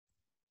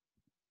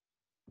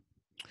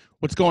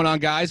What's going on,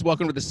 guys?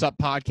 Welcome to the Sup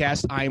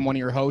Podcast. I am one of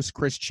your hosts,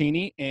 Chris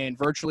Cheney, and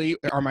virtually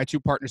are my two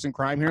partners in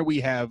crime here.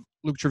 We have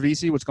Luke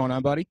Trovese. What's going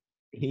on, buddy?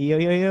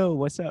 Yo,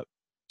 what's up?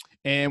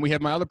 And we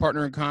have my other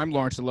partner in crime,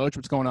 Lawrence DeLoach.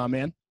 What's going on,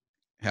 man?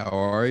 How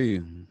are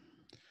you?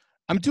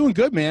 I'm doing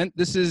good, man.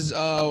 This is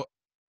a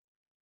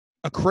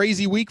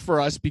crazy week for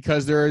us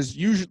because there is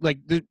usually like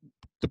the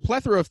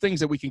plethora of things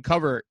that we can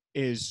cover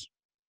is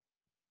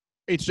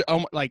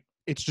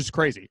it's just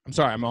crazy. I'm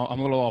sorry. I'm a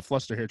little all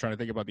flustered here trying to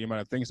think about the amount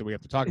of things that we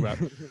have to talk about.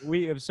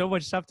 We have so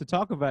much stuff to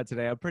talk about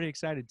today. I'm pretty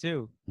excited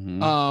too.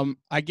 Mm-hmm.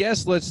 I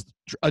guess let's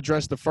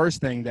address the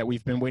first thing that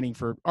we've been waiting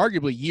for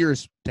arguably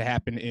years to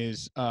happen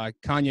is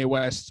Kanye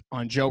West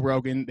on Joe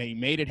Rogan. They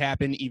made it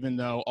happen even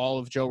though all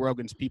of Joe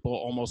Rogan's people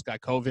almost got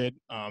COVID.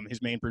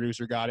 His main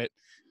producer got it,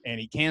 and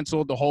he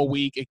canceled the whole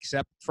week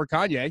except for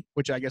Kanye,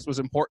 which I guess was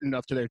important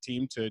enough to their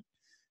team to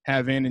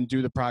have in and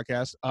do the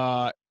podcast.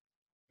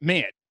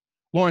 Man.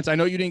 Lawrence, I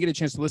know you didn't get a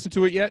chance to listen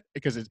to it yet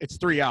because it's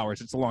 3 hours.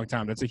 It's a long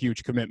time. That's a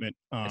huge commitment.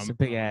 That's a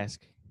big ask.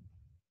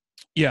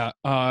 Yeah.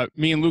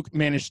 Me and Luke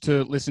managed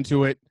to listen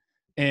to it.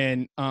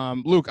 And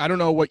Luke, I don't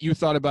know what you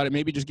thought about it.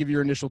 Maybe just give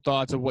your initial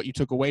thoughts of what you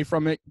took away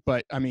from it.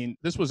 But, I mean,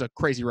 this was a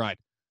crazy ride.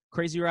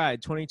 Crazy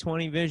ride.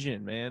 2020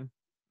 vision, man.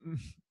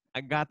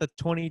 I got the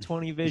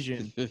 2020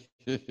 vision.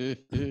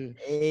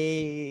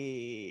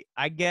 Hey,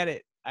 I get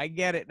it. I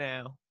get it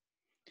now.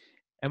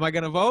 Am I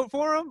going to vote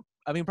for him?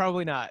 I mean,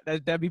 probably not.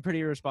 That'd be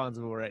pretty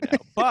irresponsible right now.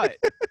 But,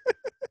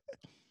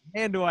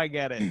 man, do I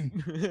get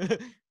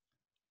it?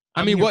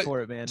 I mean, what?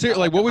 For it, man.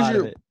 Seriously, like, what was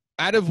your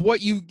out of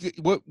what you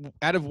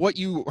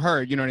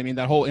heard? You know what I mean?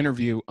 That whole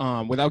interview.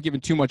 Without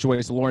giving too much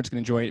away, so Lawrence can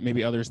enjoy it.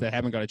 Maybe others that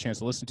haven't got a chance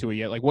to listen to it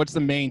yet. Like, what's the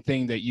main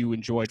thing that you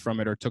enjoyed from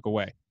it or took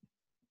away?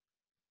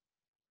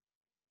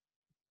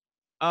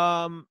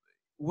 What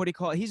do you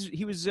call it?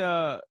 He was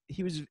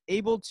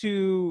able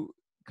to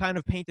kind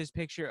of paint this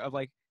picture of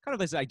like kind of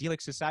this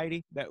idyllic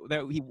society that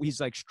he's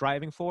like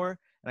striving for,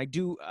 and I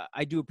do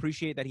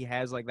appreciate that he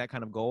has like that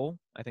kind of goal.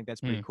 I think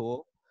that's pretty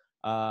cool,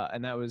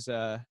 and that was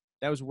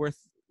worth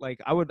like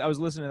I was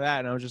listening to that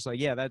and I was just like,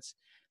 yeah, that's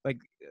like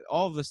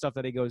all of the stuff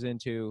that he goes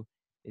into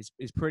is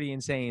pretty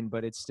insane,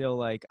 but it's still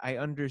like I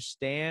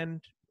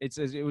understand.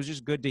 It was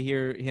just good to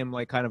hear him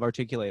like kind of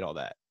articulate all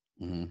that.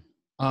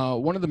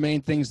 Mm-hmm. One of the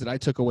main things that I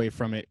took away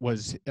from it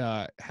was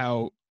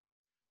how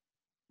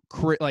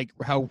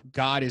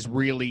God is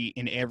really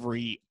in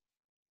every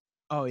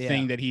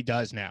thing that he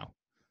does now.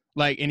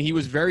 Like, and he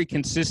was very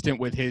consistent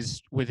with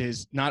his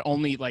not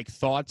only like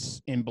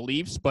thoughts and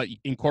beliefs, but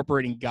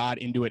incorporating God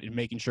into it and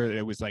making sure that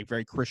it was like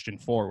very Christian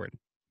forward.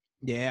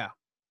 Yeah.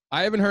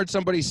 I haven't heard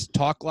somebody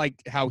talk like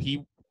how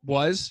he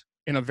was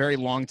in a very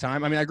long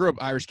time. I mean, I grew up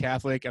Irish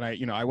Catholic and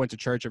I went to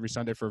church every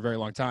Sunday for a very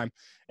long time.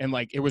 And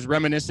like, it was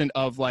reminiscent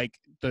of like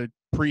the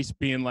priest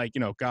being like,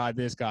 God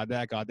this, God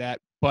that, God that,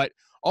 but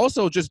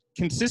also just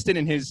consistent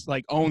in his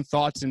like own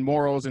thoughts and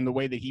morals and the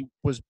way that he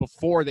was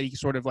before that he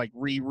sort of like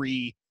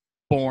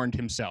reborn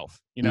himself,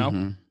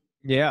 Mm-hmm.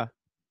 Yeah.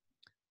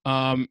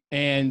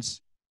 And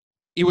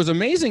it was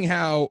amazing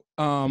how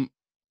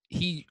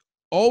he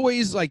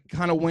always like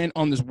kind of went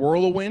on this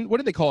whirlwind. What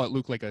did they call it,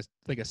 Luke? Like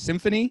a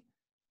symphony?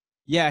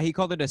 Yeah, he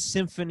called it a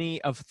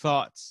symphony of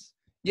thoughts.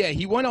 Yeah,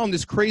 he went on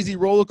this crazy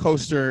roller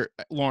coaster,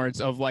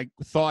 Lawrence, of like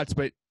thoughts,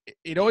 but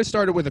it always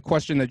started with a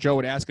question that Joe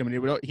would ask him,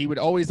 and he would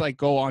always like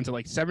go on to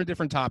like 7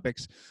 different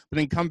topics, but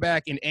then come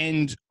back and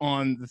end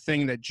on the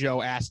thing that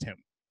Joe asked him.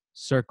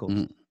 Circles.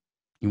 Mm-hmm.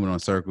 He went on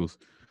circles.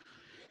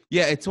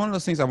 Yeah, it's one of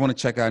those things I want to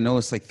check out. I know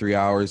it's like 3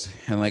 hours,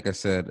 and like I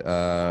said,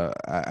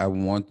 I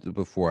want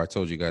before I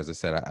told you guys, I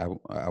said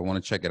I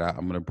want to check it out.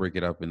 I'm gonna break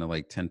it up into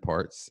like 10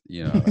 parts,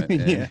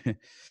 Yeah.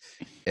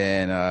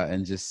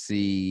 and just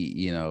see,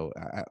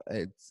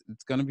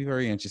 it's gonna be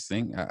very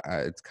interesting.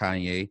 It's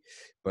Kanye,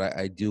 but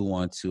I do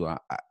want to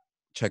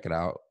check it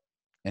out.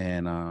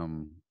 And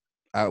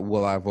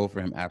will I vote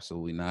for him?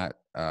 Absolutely not.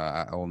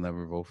 I will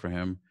never vote for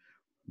him.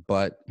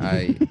 But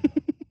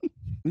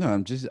no,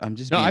 I'm just.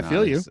 No, I feel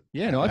honest. you.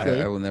 Yeah, no, I feel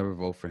you. I will never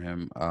vote for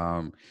him.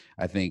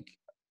 I think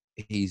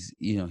he's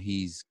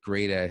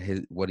great at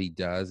what he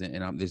does,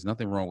 and there's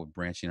nothing wrong with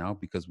branching out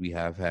because we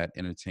have had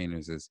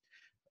entertainers as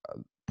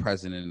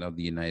president of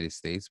the United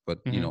States. But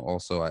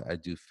also I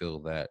do feel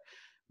that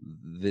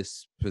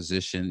this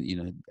position,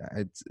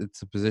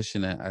 it's a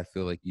position that I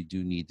feel like you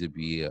do need to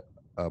be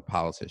a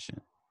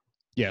politician.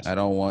 Yes. I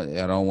don't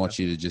want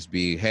you to just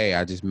be, hey,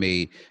 I just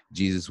made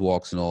Jesus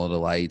walks in all of the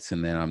lights,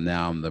 and then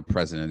I'm the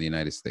president of the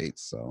United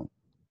States. So,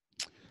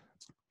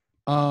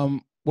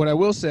 what I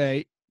will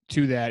say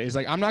to that is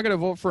like I'm not going to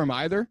vote for him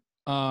either.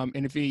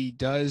 And if he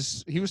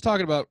does, he was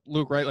talking about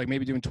Luke, right? Like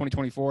maybe doing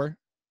 2024.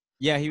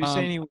 Yeah, he was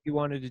saying he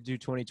wanted to do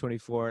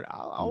 2024.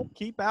 I'll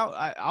keep out.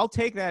 I'll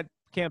take that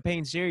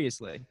campaign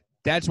seriously.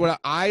 That's what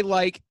I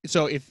like.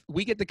 So if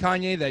we get the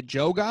Kanye that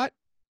Joe got,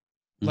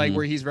 like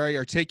where he's very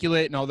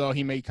articulate, and although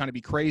he may kind of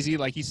be crazy,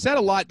 like he said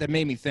a lot that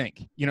made me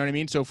think, you know what I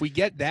mean? So if we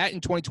get that in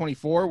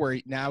 2024, where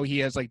now he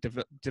has like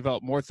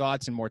developed more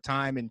thoughts and more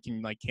time and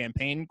can like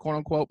campaign, quote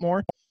unquote,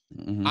 more,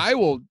 I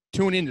will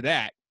tune into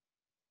that.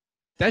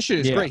 That shit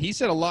is Yeah. great. He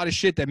said a lot of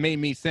shit that made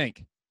me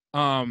think.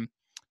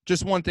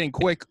 Just one thing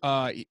quick,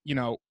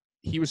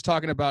 he was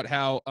talking about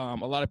how a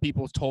lot of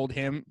people told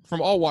him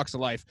from all walks of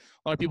life,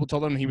 a lot of people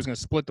told him he was going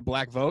to split the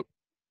black vote.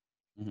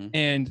 Mm-hmm.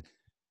 And,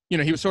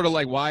 he was sort of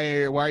like,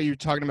 why are you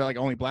talking about like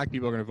only black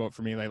people are going to vote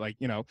for me?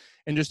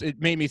 And just, it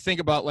made me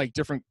think about like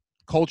different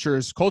culture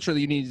that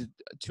you need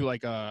to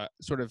like,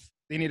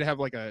 they need to have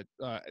like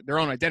their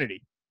own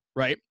identity.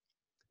 Right.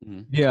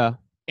 Mm-hmm. Yeah.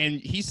 And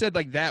he said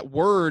like that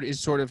word is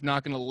sort of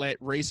not going to let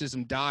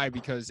racism die,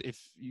 because if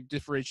you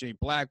differentiate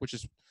black, which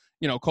is,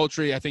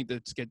 culturally, I think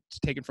that's gets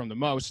taken from the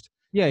most.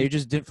 Yeah, you're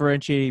just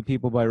differentiating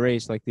people by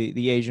race, like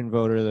the Asian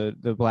vote or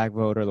the black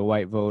vote or the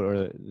white vote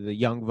or the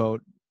young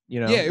vote.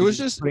 Yeah, it You're was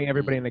just putting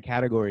everybody in the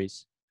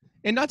categories.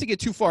 And not to get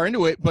too far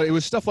into it, but it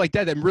was stuff like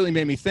that really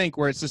made me think,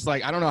 where it's just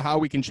like, I don't know how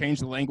we can change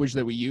the language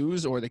that we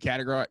use or the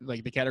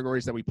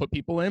categories that we put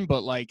people in,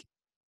 but like,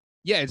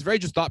 yeah, it's very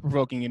just thought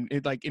provoking, and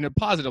it, like in a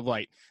positive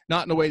light,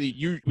 not in the way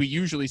that we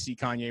usually see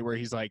Kanye, where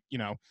he's like,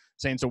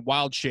 saying some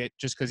wild shit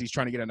just because he's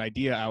trying to get an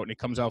idea out and it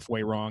comes out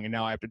way wrong, and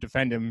now I have to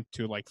defend him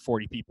to like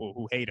 40 people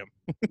who hate him.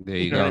 There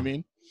you know go. what I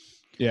mean?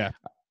 Yeah.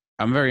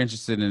 I'm very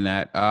interested in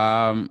that.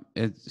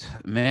 It's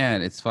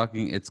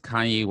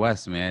Kanye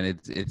West, man.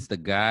 It's the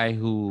guy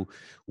who,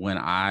 when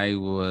I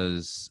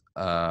was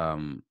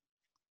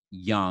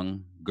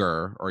young,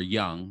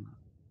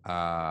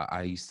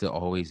 I used to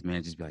always,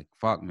 man, just be like,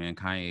 fuck, man,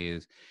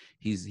 Kanye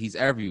he's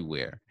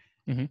everywhere.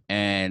 Mm-hmm.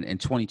 And in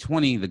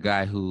 2020, the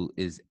guy who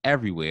is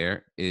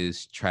everywhere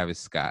is Travis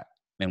Scott.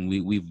 And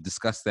we've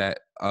discussed that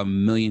a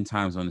million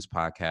times on this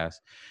podcast.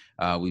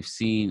 We've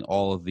seen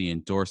all of the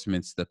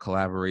endorsements, the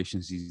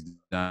collaborations he's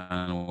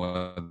done,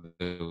 whether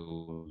it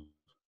was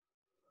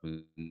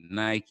with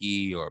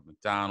Nike or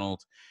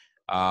McDonald's.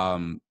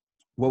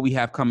 What we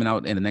have coming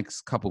out in the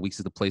next couple of weeks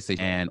is the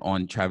PlayStation. And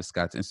on Travis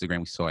Scott's Instagram,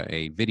 we saw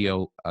a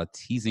video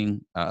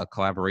teasing a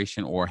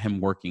collaboration or him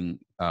working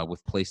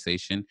with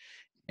PlayStation.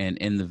 And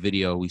in the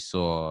video, we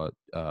saw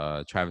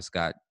Travis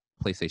Scott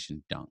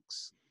PlayStation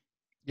Dunks.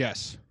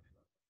 Yes.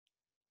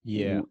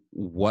 Yeah.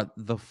 What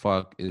the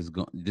fuck is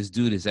going? This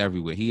dude is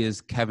everywhere. He is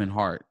Kevin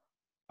Hart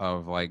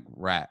of like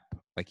rap.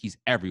 Like he's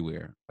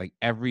everywhere. Like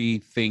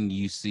everything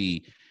you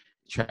see,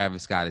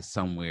 Travis Scott is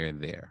somewhere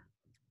there.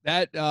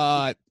 That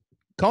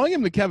calling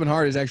him the Kevin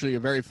Hart is actually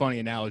a very funny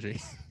analogy.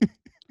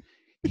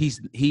 He's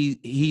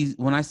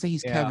when I say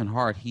he's Kevin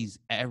Hart, he's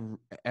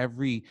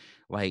every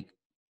like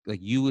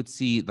you would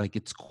see, like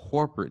it's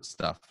corporate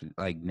stuff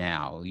like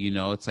now,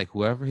 it's like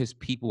whoever his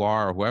people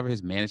are or whoever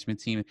his management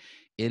team,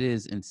 it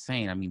is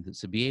insane. I mean,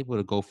 to be able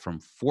to go from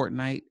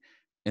Fortnite,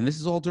 and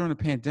this is all during the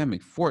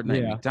pandemic,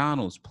 Fortnite,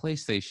 McDonald's,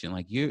 PlayStation,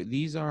 like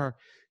these are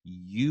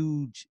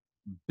huge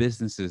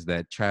businesses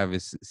that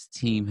Travis's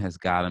team has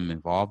got him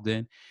involved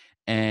in.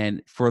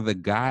 And for the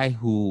guy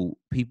who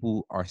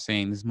people are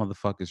saying this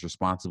motherfucker is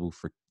responsible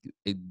for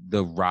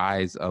the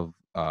rise of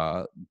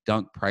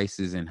dunk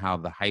prices and how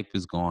the hype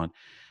is gone,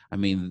 I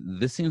mean,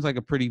 this seems like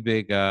a pretty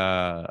big,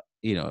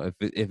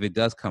 if it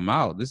does come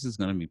out, this is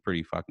going to be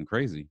pretty fucking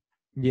crazy.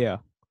 Yeah.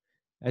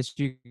 As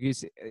you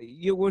see,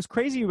 it was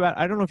crazy about,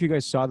 I don't know if you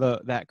guys saw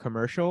that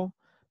commercial,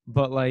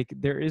 but like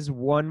there is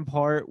one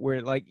part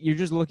where like you're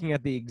just looking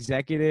at the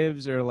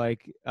executives or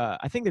like,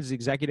 I think there's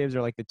executives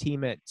or like the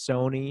team at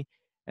Sony,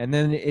 and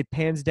then it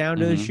pans down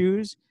to the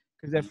shoes.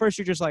 Because at first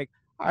you're just like,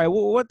 all right,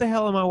 well, what the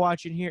hell am I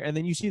watching here? And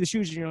then you see the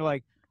shoes and you're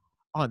like,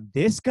 on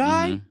this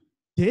guy?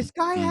 This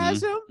guy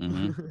has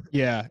him?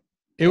 Yeah.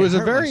 It was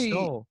a very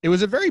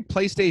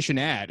PlayStation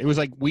ad. It was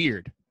like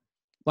weird.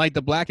 Like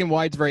the black and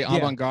white's very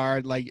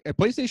avant-garde. Like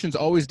PlayStation's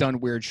always done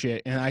weird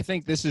shit. And I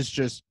think this is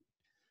just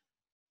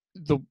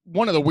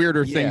one of the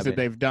weirder things that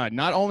they've done.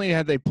 Not only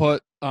have they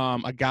put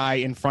a guy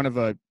in front of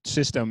a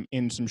system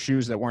in some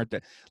shoes that weren't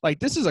there. Like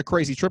this is a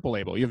crazy triple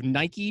label. You have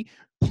Nike,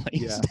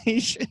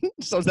 PlayStation.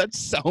 So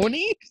that's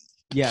Sony?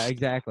 Yeah,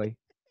 exactly.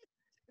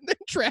 And then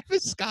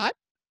Travis Scott.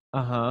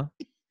 Uh-huh.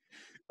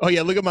 Oh,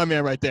 yeah, look at my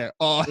man right there.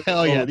 Oh,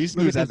 hell yeah. These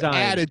dudes have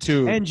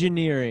attitude.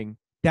 Engineering.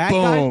 That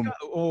Boom. guy.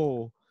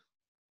 Oh.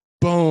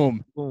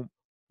 Boom. Boom.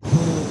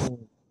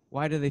 Boom.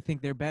 Why do they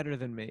think they're better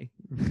than me?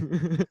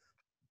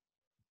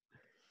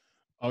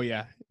 Oh,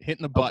 yeah.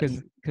 Hitting the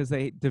button. Because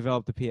they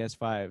developed the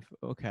PS5.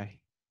 Okay.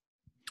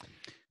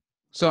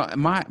 So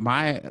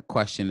my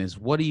question is,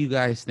 what do you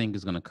guys think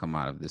is going to come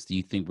out of this? Do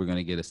you think we're going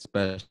to get a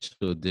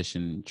special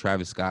edition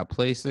Travis Scott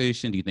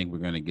PlayStation? Do you think we're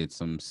going to get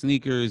some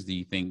sneakers?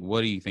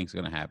 What do you think is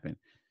going to happen?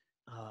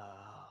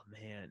 Oh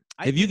man!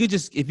 If you could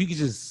just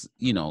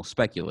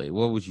speculate,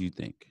 what would you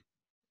think?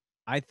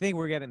 I think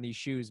we're getting these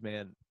shoes,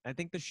 man. I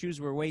think the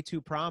shoes were way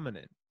too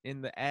prominent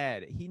in the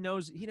ad. He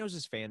knows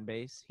his fan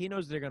base. He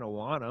knows they're gonna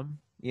want them.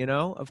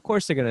 Of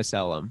course they're gonna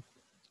sell them.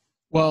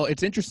 Well,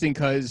 it's interesting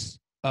because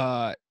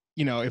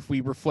if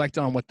we reflect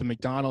on what the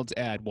McDonald's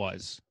ad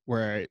was,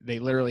 where they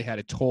literally had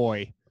a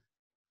toy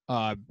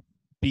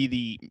be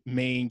the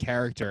main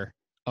character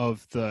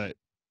of the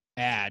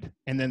ad,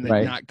 and then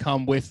they not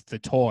come with the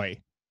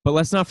toy. But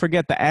let's not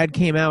forget the ad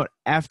came out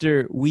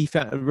after we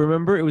found.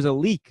 Remember, it was a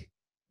leak.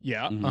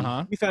 Yeah.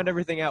 Mhm. We found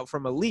everything out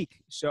from a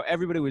leak, so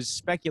everybody was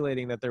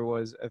speculating that there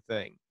was a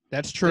thing.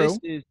 That's true.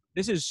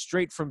 This is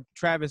straight from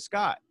Travis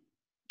Scott.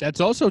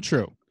 That's also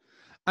true.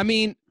 I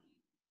mean,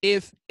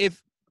 if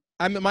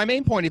I mean, my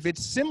main point, if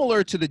it's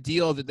similar to the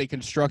deal that they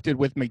constructed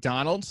with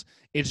McDonald's,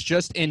 it's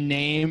just in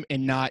name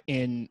and not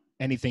in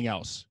anything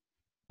else.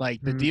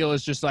 Like the deal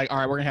is just like, all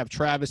right, we're gonna have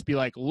Travis be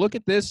like, look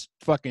at this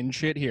fucking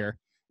shit here,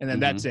 and then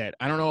that's it.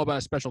 I don't know about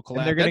a special collab.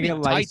 And they're gonna That'd get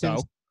be tight,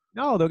 licensed. though.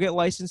 No, they'll get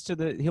licensed to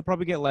the. He'll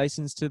probably get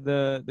licensed to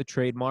the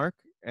trademark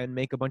and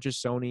make a bunch of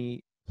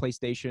Sony,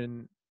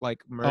 PlayStation like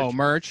merch. Oh,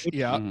 merch,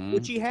 yeah.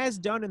 Which he has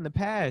done in the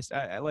past.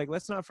 I like.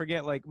 Let's not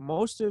forget. Like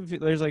most of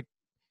there's like,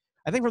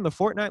 I think from the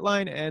Fortnite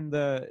line and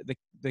the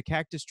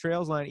Cactus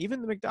Trails line, even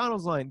the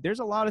McDonald's line, there's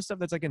a lot of stuff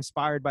that's like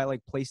inspired by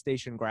like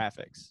PlayStation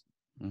graphics.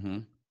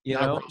 You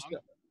Not know. wrong.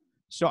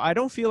 So I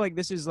don't feel like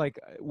this is like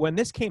when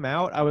this came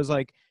out, I was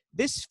like,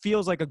 this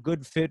feels like a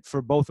good fit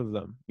for both of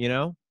them. You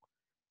know.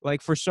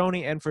 Like for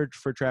Sony and for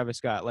Travis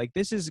Scott, like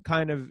this is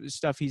kind of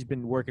stuff he's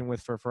been working with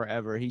for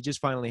forever. He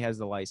just finally has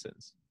the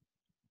license.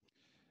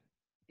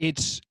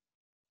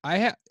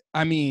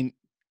 I mean,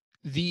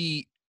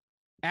 the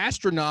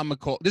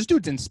astronomical. This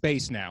dude's in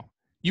space now.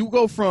 You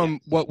go from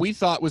what we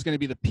thought was going to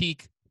be the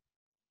peak,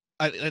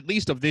 at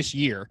least of this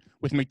year,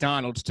 with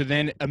McDonald's, to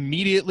then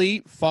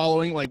immediately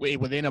following, like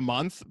within a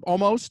month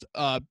almost,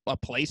 a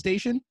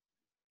PlayStation.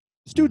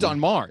 This dude's on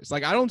Mars.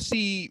 Like I don't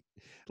see.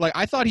 Like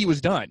I thought he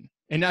was done.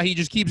 And now he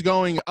just keeps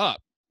going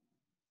up.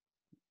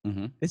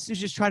 This is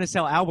just trying to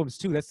sell albums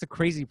too. That's the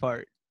crazy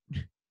part.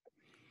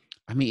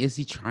 I mean, is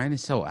he trying to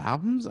sell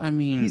albums? I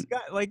mean, he's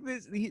got like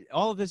this.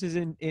 All of this is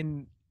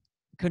in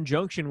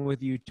conjunction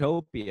with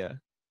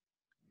Utopia,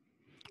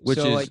 which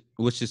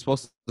is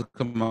supposed to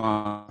come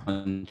out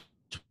in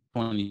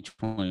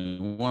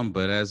 2021,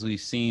 but as we've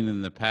seen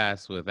in the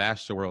past with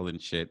Astroworld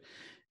and shit,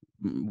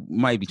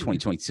 might be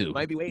 2022.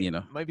 Might be waiting. You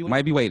know, might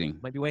be waiting.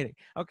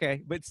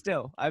 Okay, but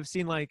still, I've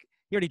seen like.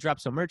 He already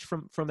dropped some merch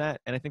from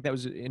that, and I think that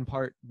was in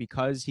part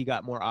because he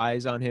got more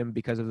eyes on him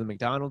because of the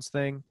McDonald's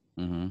thing.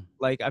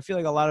 Like I feel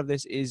like a lot of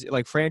this is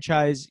like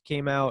Franchise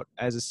came out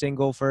as a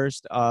single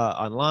first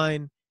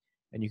online,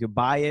 and you could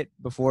buy it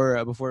before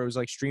it was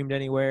like streamed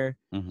anywhere.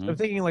 So I'm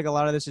thinking like a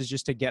lot of this is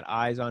just to get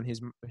eyes on his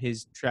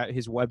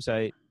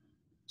website,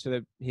 so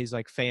that his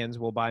like fans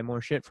will buy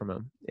more shit from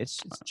him.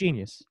 It's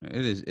genius.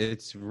 It is.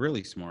 It's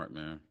really smart,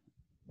 man.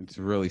 It's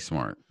really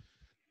smart.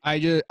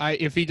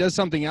 If he does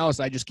something else,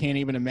 I just can't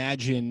even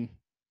imagine.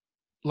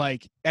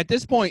 Like at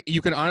this point,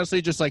 you can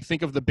honestly just like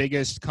think of the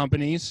biggest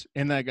companies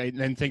and like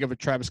then think of a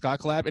Travis Scott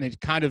collab, and it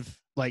kind of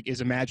like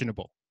is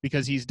imaginable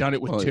because he's done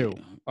it with two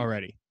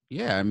already.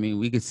 Yeah, I mean,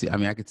 we could see. I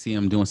mean, I could see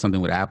him doing something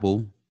with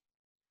Apple.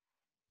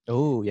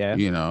 Oh yeah,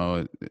 you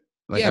know,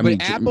 like yeah,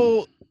 but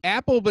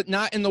Apple, but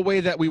not in the way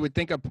that we would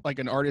think of like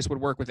an artist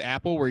would work with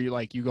Apple, where you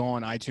go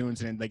on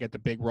iTunes and they get the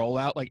big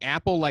rollout. Like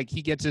Apple, like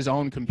he gets his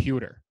own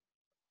computer.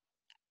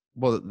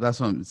 Well, that's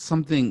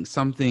something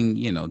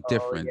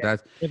different. Yeah.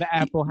 That's if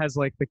Apple has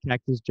like the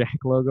Cactus Jack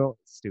logo.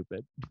 It's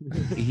stupid.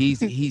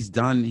 he's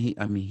done.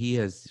 He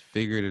has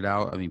figured it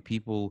out. I mean,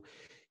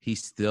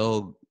 he's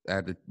still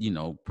at the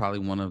probably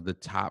one of the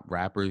top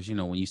rappers.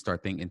 When you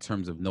start thinking in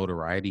terms of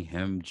notoriety,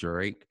 him,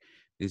 Drake.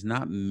 There's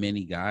not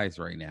many guys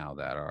right now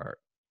that are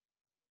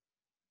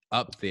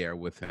up there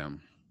with him.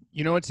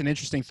 It's an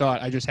interesting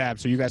thought I just have.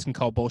 So you guys can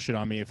call bullshit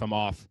on me if I'm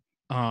off.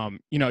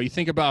 You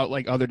think about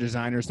like other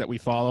designers that we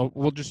follow.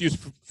 We'll just use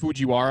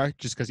Fujiwara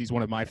just because he's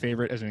one of my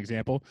favorite as an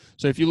example.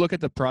 So if you look at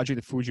the project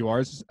that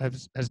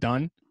Fujiwara has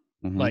done,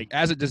 like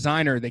as a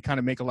designer, they kind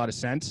of make a lot of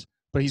sense.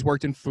 But he's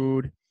worked in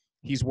food,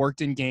 he's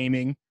worked in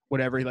gaming,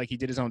 whatever. Like he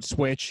did his own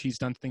Switch. He's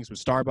done things with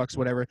Starbucks,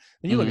 whatever.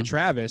 Then you look at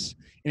Travis,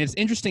 and it's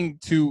interesting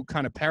to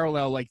kind of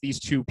parallel like these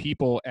two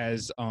people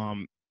as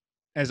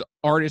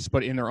artists,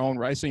 but in their own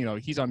right. So,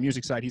 he's on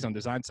music side, he's on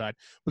design side,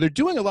 but they're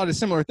doing a lot of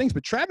similar things.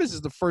 But Travis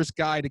is the first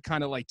guy to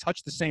kind of like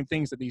touch the same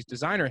things that these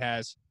designers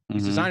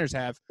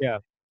have,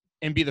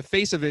 and be the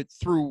face of it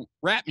through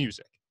rap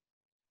music.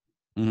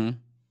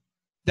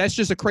 That's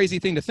just a crazy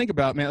thing to think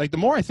about, man. Like the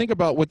more I think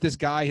about what this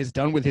guy has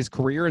done with his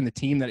career and the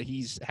team that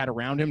he's had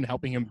around him,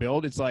 helping him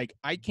build, it's like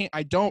I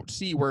don't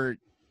see where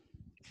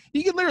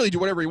he can literally do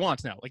whatever he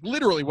wants now. Like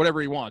literally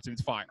whatever he wants, and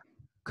it's fire.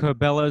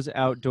 Cabela's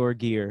Outdoor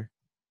Gear.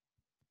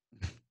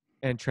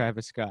 And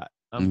Travis Scott.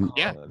 I'm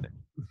calling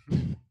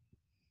it.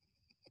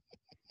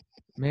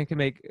 Man can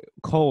make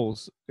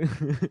Kohl's.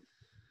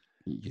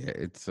 Yeah,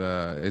 it's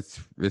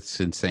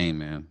insane,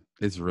 man.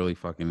 It's really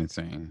fucking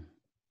insane.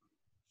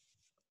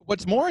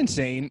 What's more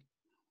insane,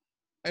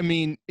 I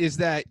mean, is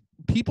that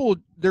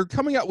they're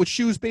coming out with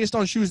shoes based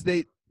on shoes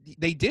they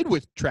did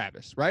with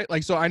Travis, right?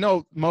 Like, so I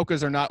know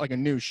Mochas are not like a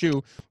new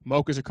shoe.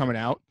 Mochas are coming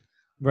out.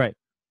 Right.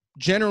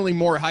 Generally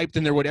more hype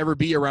than there would ever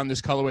be around this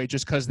colorway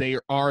just because they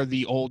are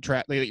the old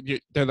they're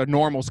the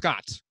normal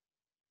Scots.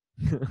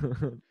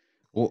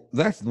 Well,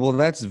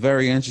 that's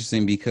very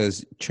interesting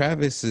because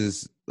Travis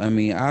is,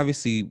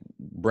 obviously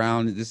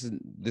brown. This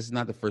is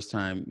not the first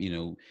time,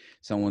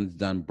 someone's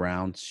done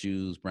brown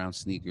shoes, brown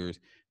sneakers,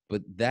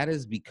 but that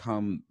has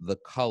become the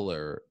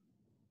color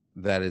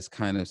that is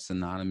kind of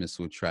synonymous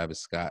with Travis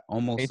Scott,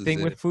 almost Same as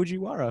thing with if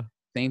Fujiwara.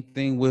 same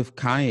thing with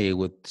Kanye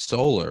with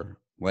Solar.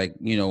 Like,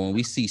 when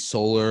we see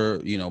Solar,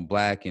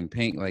 black and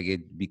pink, like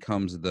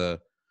that's the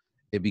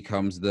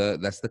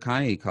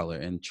Kanye color.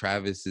 And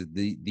Travis is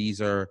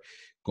these are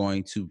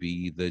going to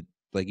be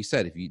like you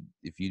said,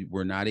 if you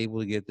were not able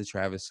to get the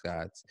Travis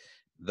Scotts,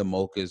 the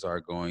mochas are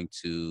going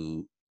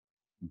to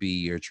be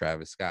your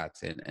Travis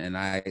Scotts. And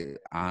I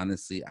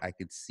honestly, I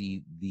could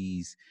see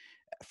these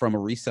from a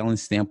reselling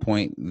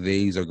standpoint,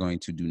 these are going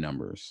to do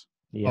numbers.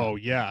 Yeah. Oh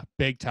yeah,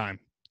 big time.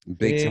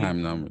 Big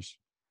time numbers.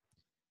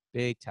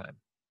 Big time.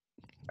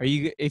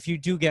 If you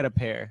do get a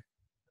pair,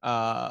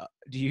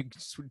 do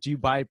you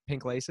buy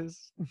pink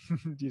laces?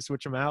 Do you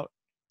switch them out?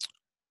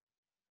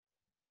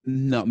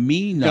 No,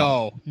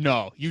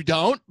 No, you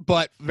don't.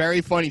 But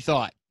very funny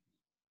thought.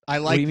 I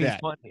What do you like mean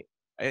that. funny?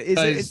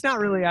 It's not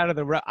really out of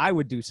the. I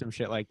would do some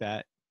shit like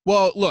that.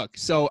 Well, look.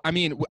 So I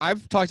mean,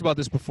 I've talked about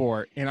this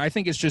before, and I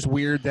think it's just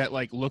weird that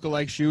like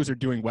lookalike shoes are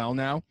doing well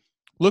now.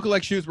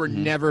 Lookalike shoes were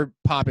never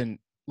popping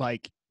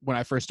like when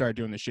I first started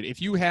doing this shit.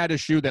 If you had a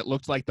shoe that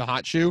looked like the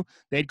hot shoe,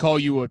 they'd call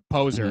you a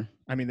poser.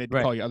 I mean, they'd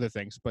call you other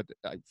things, but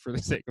for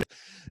the sake of it,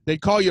 they'd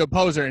call you a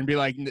poser and be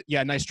like,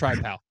 yeah, nice try,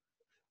 pal.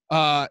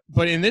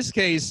 But in this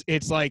case,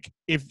 it's like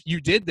if you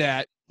did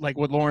that, like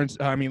what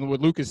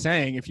what Luke is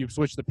saying, if you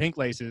switch the pink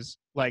laces,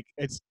 like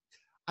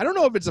I don't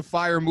know if it's a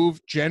fire move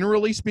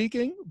generally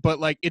speaking, but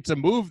like it's a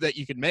move that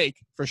you can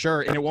make for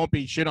sure, and it won't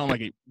be shit on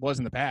like it was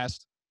in the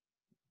past.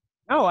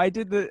 No,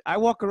 I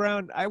walk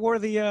around. I wore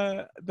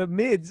the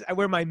mids. I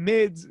wear my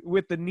mids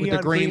with the neon With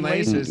the green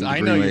laces.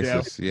 I know you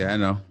do. Yeah, I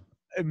know.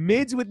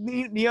 Mids with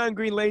neon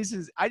green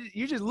laces.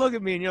 You just look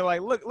at me and you're like,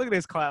 look at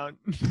this clown.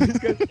 This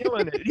guy's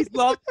killing it. He's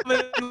loving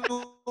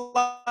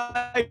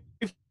life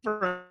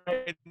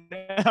right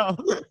now.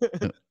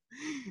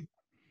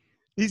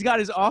 He's got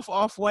his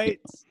off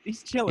whites.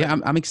 He's chilling. Yeah,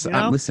 I'm excited.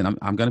 You know? Listen,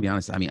 I'm gonna be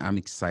honest. I mean, I'm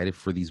excited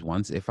for these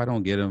ones. If I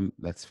don't get them,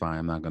 that's fine.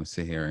 I'm not gonna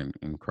sit here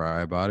and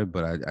cry about it.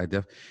 But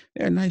they're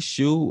a nice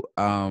shoe.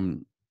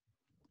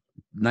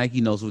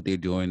 Nike knows what they're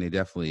doing. They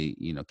definitely,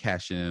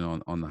 cashing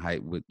in on the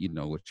hype with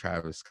with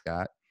Travis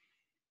Scott.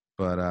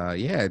 But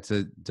yeah, it's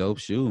a dope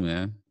shoe,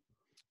 man.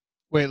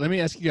 Wait, let me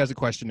ask you guys a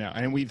question now.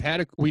 And we've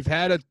had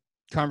a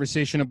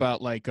conversation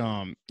about like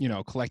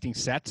collecting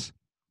sets.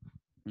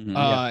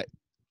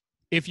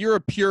 If you're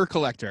a pure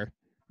collector,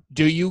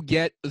 do you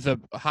get the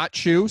hot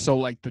shoe, so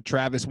like the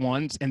Travis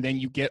ones, and then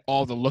you get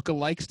all the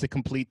lookalikes to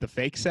complete the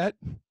fake set?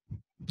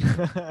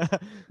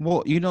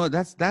 Well,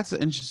 that's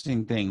an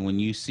interesting thing when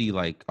you see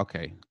like,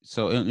 okay,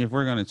 so if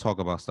we're going to talk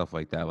about stuff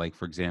like that, like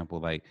for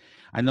example, like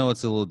I know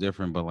it's a little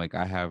different, but like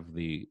I have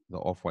the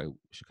off-white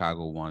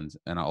Chicago ones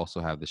and I also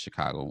have the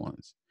Chicago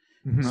ones.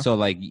 So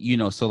like,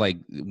 so like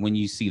when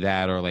you see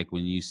that, or like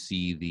when you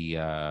see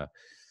the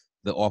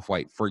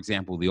off-white, for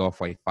example, the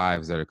off-white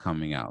fives that are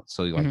coming out.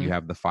 So like you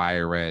have the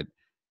fire red,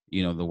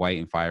 the white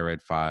and fire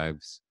red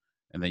fives,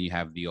 and then you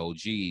have the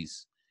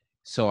OGs.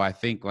 So I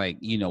think like,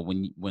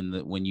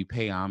 when you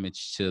pay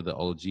homage to the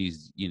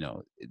OGs,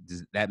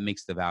 that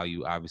makes the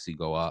value obviously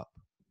go up.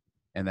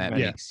 And that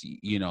makes,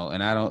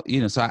 and I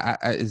don't, so I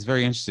it's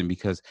very interesting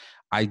because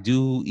I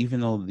do, even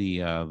though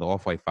the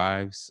off-white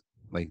fives,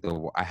 like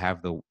I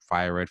have the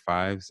fire red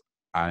fives,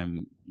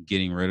 I'm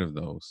getting rid of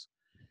those.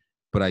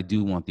 But I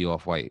do want the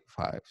off-white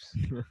fives.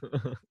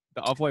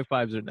 The off-white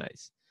fives are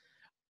nice.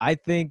 I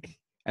think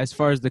as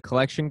far as the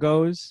collection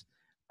goes,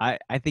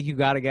 I think you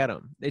got to get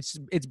them. It's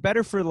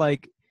better for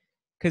like,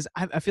 because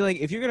I feel like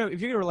if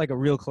you're like a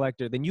real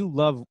collector, then you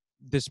love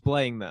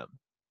displaying them,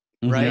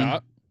 right? Yeah.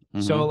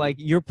 So like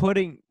you put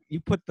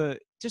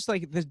just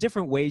like there's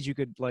different ways you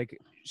could like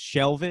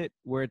shelve it,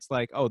 where it's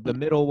like, oh, the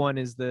middle one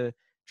is the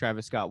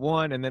Travis Scott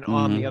one, and then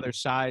on the other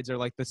sides are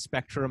like the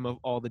spectrum of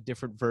all the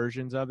different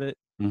versions of it,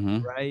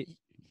 right?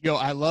 Yo,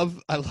 I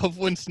love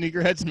when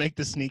sneakerheads make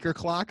the sneaker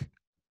clock.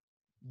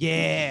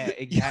 Yeah,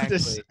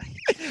 exactly.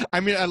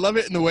 I mean, I love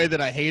it in the way that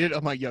I hate it.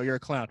 I'm like, yo, you're a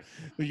clown.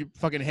 You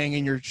fucking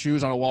hanging your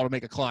shoes on a wall to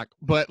make a clock.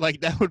 But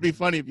like, that would be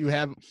funny if you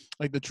have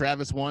like the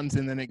Travis ones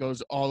and then it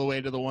goes all the way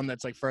to the one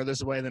that's like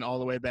furthest away, then all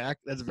the way back.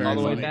 That's very funny.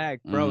 All the way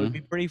back, bro. It'd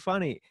be pretty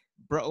funny,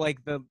 bro.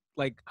 Like the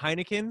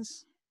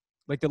Heinekens,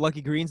 like the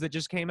Lucky Greens that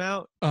just came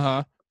out.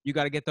 You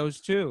got to get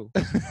those too.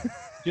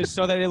 Just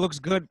so that it looks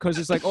good, because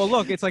it's like, oh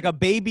look, it's like a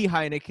baby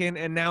Heineken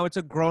and now it's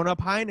a grown-up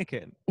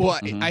Heineken. Well,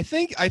 I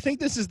think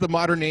this is the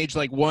modern age,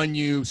 like one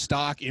you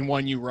stock and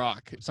one you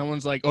rock.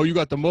 Someone's like, oh, you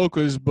got the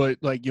mochas, but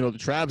like, the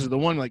Travs are the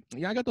one. Like,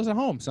 yeah, I got those at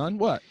home, son.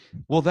 What?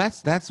 Well,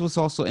 that's what's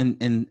also,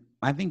 and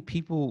I think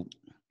people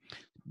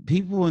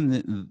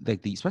in the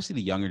especially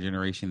the younger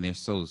generation, they're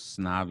so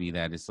snobby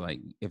that it's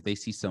like if they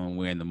see someone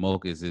wearing the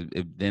mochas,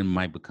 it then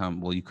might become,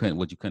 well, you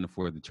couldn't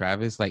afford the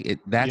Travis. Like it.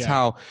 That's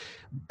how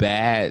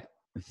bad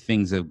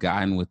things have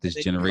gotten with this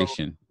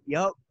generation.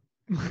 Yep.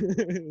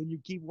 And you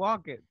keep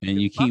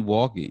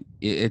walking.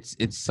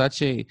 It's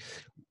such a,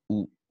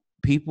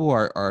 people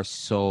are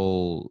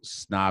so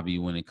snobby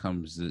when it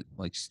comes to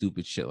like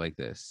stupid shit like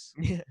this.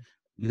 Yeah.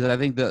 Because I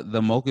think the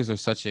mochas are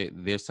such a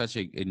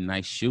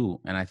nice shoe,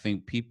 and I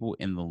think people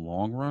in the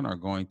long run are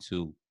going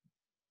to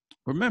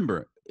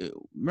remember.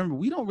 Remember,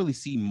 we don't really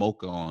see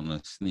mocha on a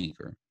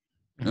sneaker,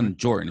 on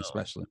Jordan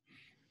especially.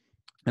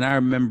 And I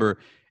remember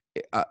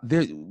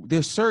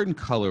there's certain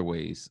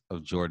colorways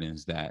of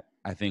Jordans that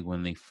I think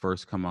when they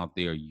first come out,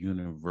 they are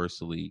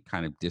universally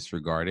kind of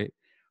disregarded.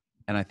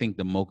 And I think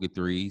the Mocha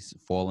 3s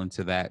fall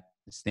into that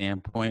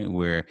standpoint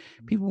where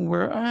people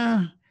were,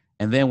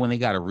 and then when they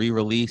got a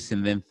re-release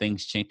and then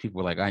things change, people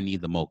were like, I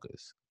need the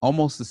Mochas.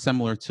 Almost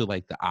similar to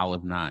like the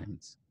Olive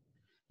 9s.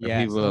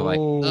 Where people are like,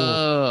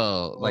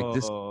 oh, like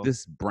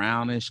this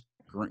brownish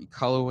green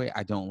colorway,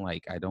 I don't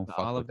like. I don't The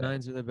fuck Olive with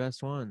that. 9s are the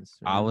best ones.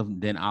 Olive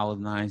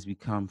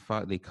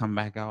 9s they come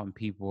back out and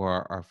people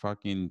are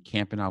fucking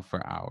camping out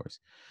for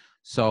hours.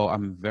 So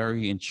I'm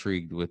very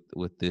intrigued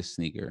with this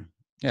sneaker.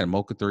 Yeah, the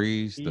Mocha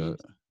 3s,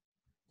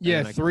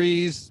 yeah,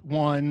 3s,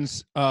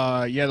 1s,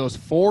 those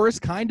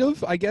 4s kind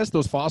of, I guess,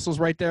 those fossils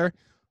right there.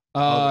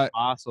 The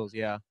fossils,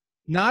 yeah.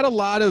 Not a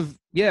lot of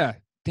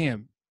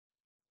damn.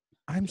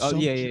 I'm so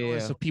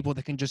jealous of people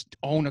that can just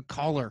own a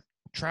color.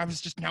 Travis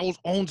just now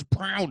owns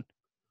brown.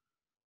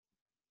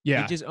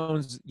 Yeah. He just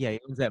owns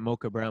that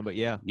mocha brown, but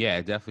yeah. Yeah,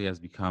 it definitely has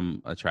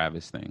become a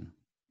Travis thing.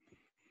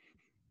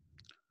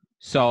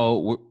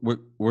 So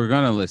we're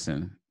gonna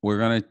listen. We're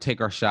gonna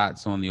take our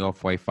shots on the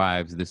Off-White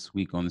 5s this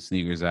week on the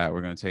Sneakers app.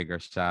 We're gonna take our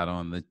shot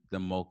on the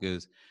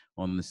mochas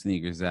on the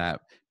Sneakers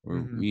app.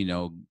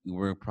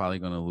 We're probably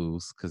gonna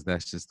lose because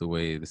that's just the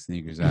way the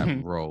Sneakers app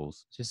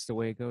rolls. Just the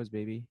way it goes,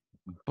 baby.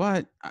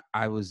 But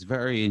I was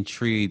very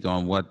intrigued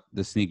on what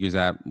the Sneakers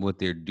app, what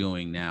they're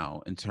doing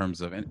now in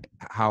terms of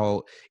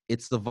how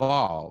it's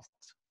evolved.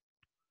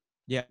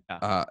 Yeah.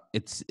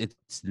 It's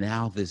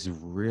now this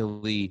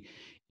really,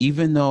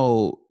 even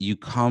though you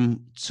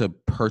come to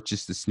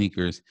purchase the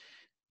sneakers,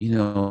 you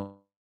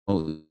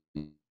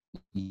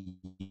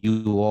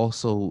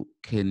also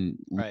can,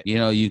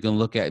 you can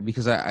look at,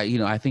 because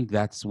I think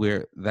that's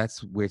where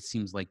it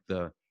seems like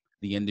the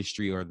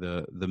industry or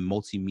the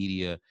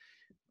multimedia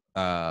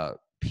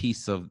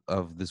piece of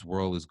this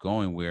world is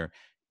going, where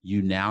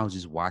you now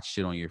just watch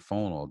shit on your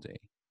phone all day.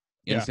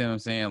 You understand what I'm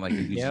saying? Like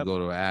if you just go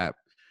to an app,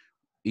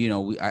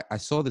 I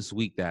saw this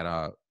week that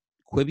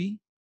Quibi,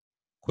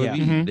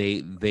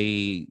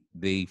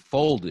 they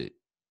folded,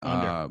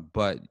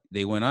 but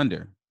they went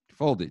under,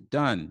 folded,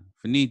 done,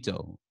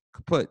 finito,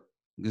 kaput,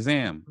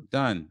 gazam,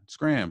 done,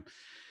 scram.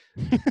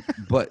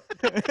 But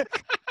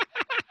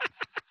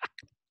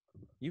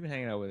you've been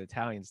hanging out with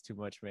Italians too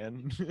much,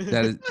 man.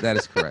 that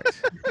is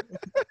correct.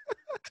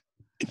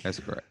 That's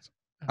correct.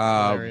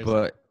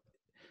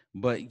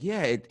 But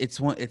yeah,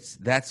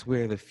 that's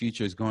where the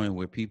future is going,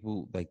 where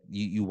people like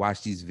you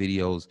watch these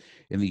videos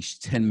in these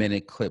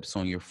 10-minute clips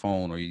on your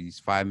phone or these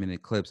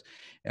 5-minute clips.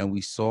 And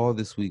we saw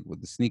this week with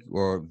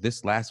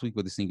this last week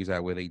with the Sneakers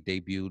app where they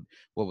debuted,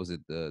 what was it?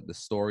 The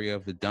story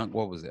of the dunk.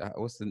 What was it?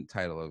 What's the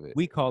title of it?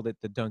 We called it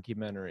the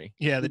Dunkumentary.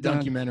 Yeah, the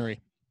Dunkumentary.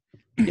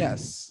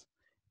 Yes.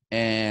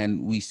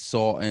 And we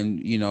saw,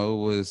 and it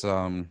was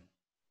the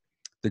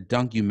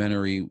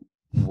Dunkumentary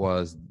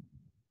was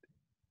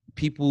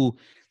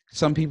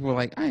some people were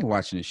like, I ain't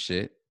watching this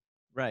shit.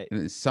 Right.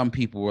 And some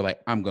people were like,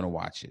 I'm going to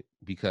watch it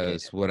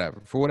because for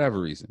whatever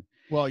reason.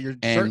 Well, you're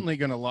certainly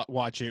going to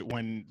watch it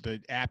when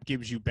the app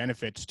gives you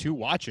benefits to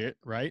watch it,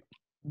 right?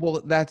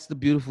 Well, that's the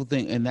beautiful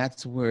thing. And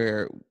that's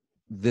where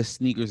this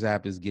Sneakers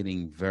app is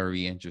getting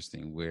very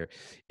interesting, where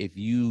if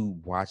you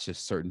watch a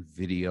certain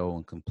video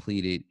and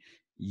complete it,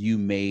 you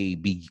may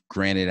be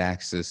granted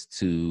access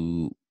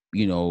to,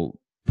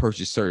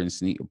 purchase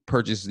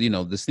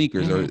the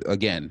sneakers. Or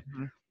again,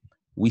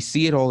 we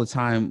see it all the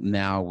time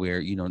now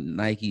where,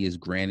 Nike is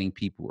granting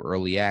people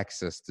early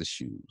access to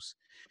shoes.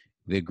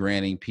 They're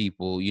granting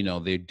people,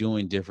 they're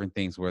doing different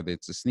things, whether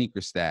it's a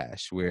sneaker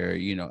stash where,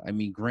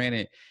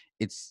 granted,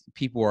 it's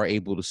people are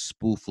able to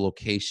spoof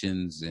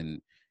locations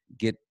and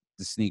get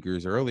the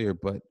sneakers earlier,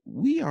 but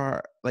we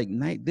are like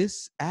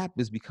this app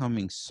is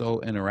becoming so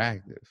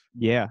interactive.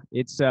 Yeah,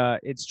 it's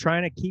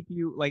trying to keep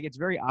you, like, it's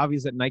very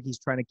obvious that Nike's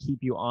trying to keep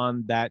you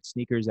on that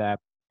Sneakers app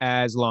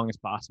as long as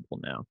possible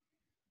now.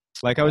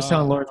 Like I was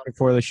telling Lawrence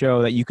before the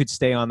show that you could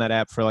stay on that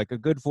app for like a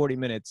good 40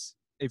 minutes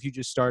if you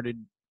just started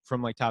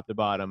from like top to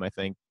bottom, I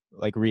think,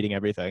 like reading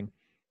everything.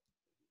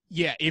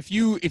 Yeah, if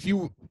you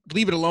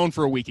leave it alone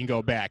for a week and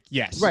go back,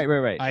 yes.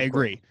 Right. I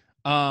agree.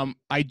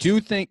 I do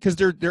think because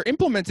they're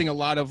implementing a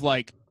lot of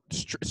like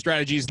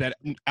strategies that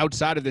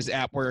outside of this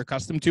app we're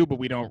accustomed to, but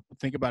we don't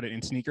think about it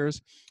in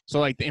sneakers. So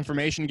like the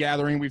information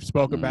gathering we've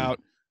spoke about.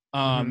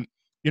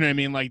 You know what I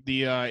mean? Like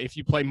the if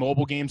you play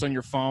mobile games on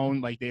your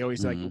phone, like they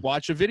always like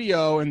watch a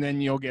video and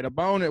then you'll get a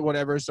bonus,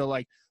 whatever. So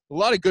like a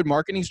lot of good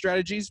marketing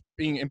strategies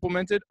being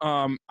implemented.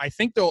 I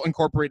think they'll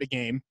incorporate a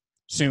game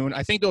soon.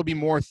 I think there'll be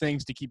more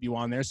things to keep you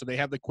on there. So they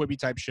have the Quibi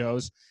type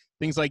shows,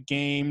 things like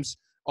games,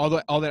 all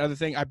that other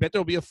thing. I bet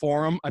there'll be a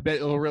forum. I bet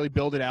it'll really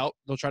build it out.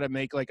 They'll try to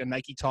make like a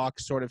Nike Talk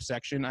sort of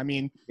section. I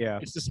mean,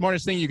 it's the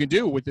smartest thing you can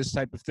do with this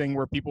type of thing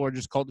where people are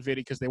just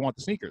cultivated because they want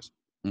the sneakers.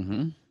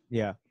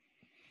 Yeah.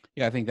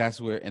 Yeah, I think that's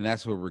where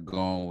we're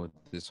going with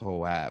this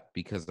whole app,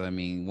 because I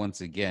mean,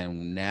 once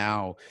again,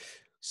 now,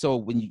 so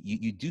when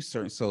you do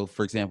certain, so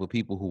for example,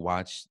 people who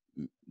watch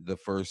the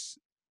first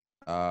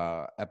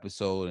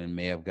episode and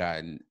may have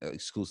gotten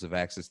exclusive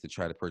access to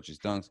try to purchase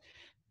dunks,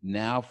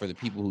 now for the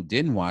people who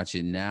didn't watch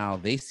it, now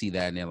they see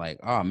that and they're like,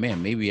 oh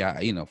man, maybe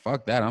I,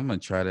 fuck that, I'm gonna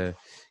try to,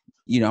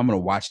 I'm gonna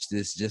watch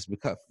this just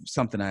because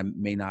something I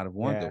may not have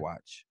wanted to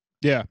watch.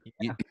 Yeah.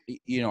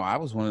 I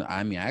was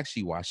I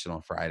actually watched it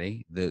on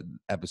Friday, the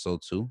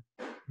episode 2.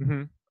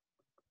 Mm-hmm.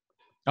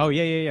 Oh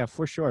yeah,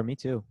 for sure. Me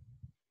too.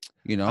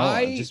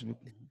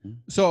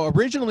 So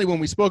originally when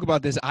we spoke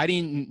about this, I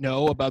didn't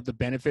know about the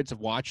benefits of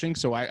watching.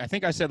 So I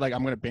think I said like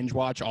I'm going to binge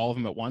watch all of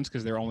them at once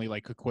because they're only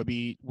like a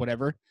Quibi,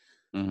 whatever.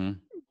 Mm-hmm.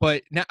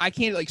 But now I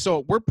can't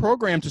so we're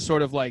programmed to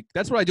sort of like,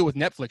 that's what I do with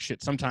Netflix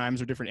shit sometimes,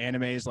 or different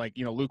animes. Like,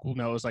 Luke will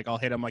knows, like I'll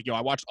hit him like,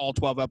 I watched all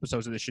 12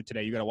 episodes of this shit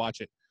today. You got to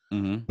watch it.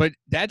 Mm-hmm. But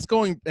that's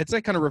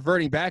like kind of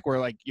reverting back where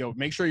like,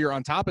 make sure you're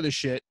on top of this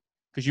shit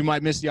because you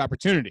might miss the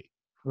opportunity.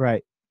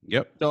 Right.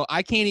 Yep. So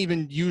I can't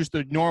even use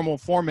the normal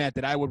format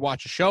that I would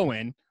watch a show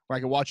in, where I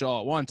could watch it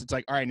all at once. It's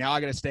like, all right, now I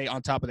got to stay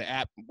on top of the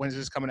app. When is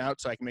this coming out?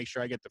 So I can make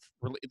sure I get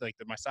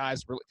my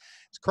size.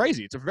 It's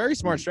crazy. It's a very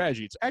smart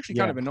strategy. It's actually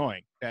kind of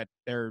annoying that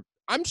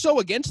I'm so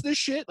against this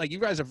shit. Like, you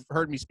guys have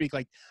heard me speak.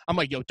 Like, I'm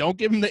like, yo, don't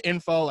give them the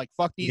info. Like,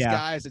 fuck these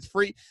guys. It's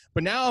free.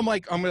 But now I'm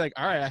like, all right,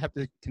 I have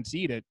to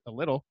concede it a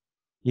little.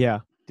 Yeah.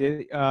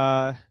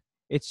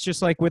 It's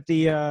just like with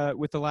the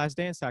Last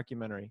Dance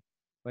documentary.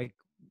 Like,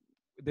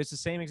 there's the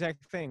same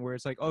exact thing where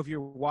it's like, oh, if you're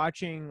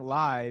watching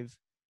live,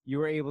 you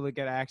were able to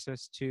get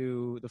access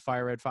to the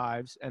Fire Red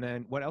 5s, and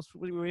then what else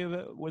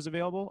was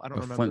available? I don't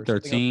remember. Flint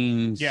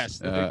 13s. Yes,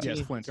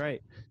 Flint.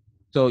 Right.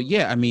 So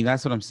yeah, I mean,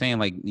 that's what I'm saying.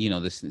 Like,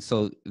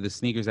 so the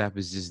Sneakers app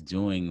is just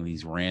doing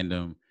these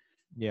random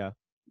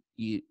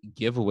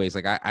giveaways.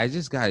 Like I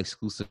just got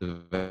exclusive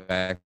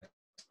access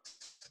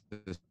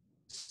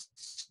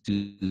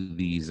to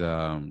these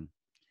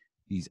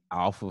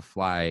Alpha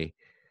Fly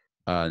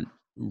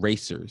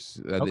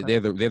racers. They're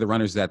the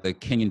runners that the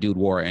Kenyan dude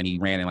wore, and he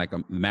ran in like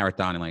a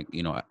marathon in like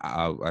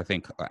I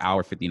think an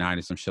hour 59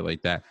 or some shit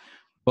like that.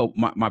 But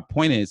my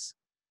point is,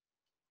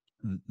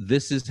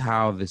 this is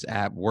how this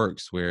app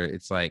works, where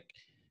it's like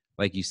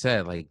you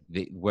said, like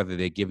whether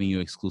they're giving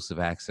you exclusive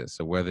access,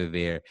 or whether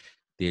they're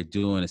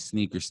doing a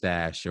sneaker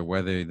stash, or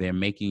whether they're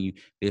making you.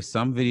 There's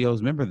some videos.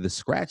 Remember the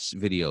scratch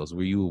videos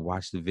where you would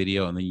watch the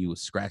video and then you would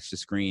scratch the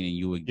screen and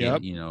you would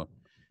get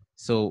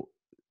so.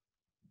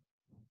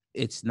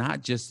 It's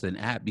not just an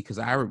app, because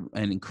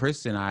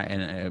Chris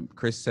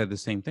Chris said the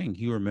same thing.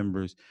 He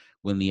remembers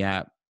when the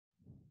app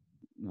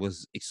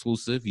was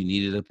exclusive, you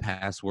needed a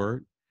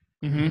password.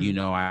 Mm-hmm.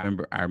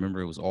 I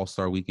remember it was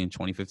All-Star Weekend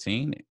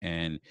 2015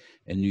 and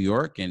in New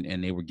York,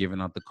 and they were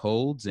giving out the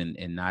codes, and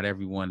not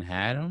everyone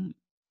had them.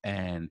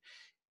 And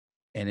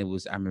it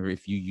was, I remember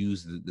if you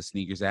used the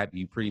Sneakers app,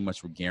 you pretty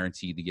much were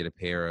guaranteed to get a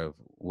pair of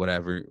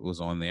whatever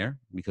was on there,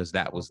 because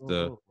that was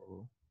the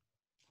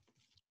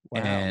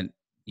and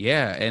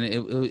yeah, and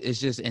it's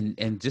just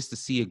and just to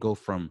see it go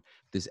from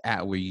this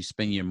app where you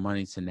spend your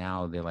money to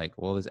now they're like,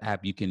 well, this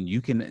app you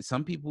can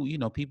some people,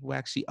 people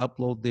actually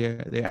upload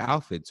their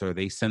outfits, or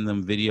they send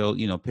them video,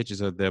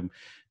 pictures of them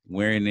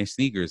wearing their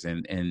sneakers,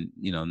 and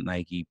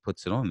Nike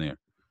puts it on there.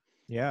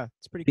 Yeah,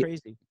 it's pretty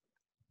crazy.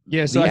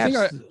 Yeah, so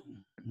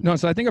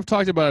I think I've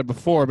talked about it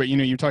before, but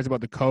you talked about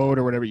the code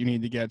or whatever you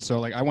need to get. So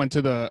like I went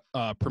to the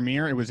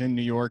premiere. It was in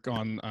New York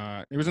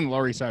it was in the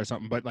Lower East Side or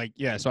something. But like,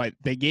 yeah, so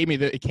they gave me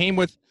it came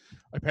with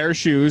a pair of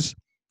shoes.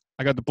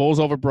 I got the Bulls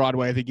Over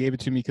Broadway. They gave it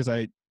to me because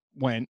I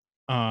went,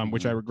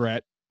 which I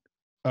regret.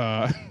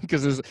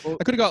 Because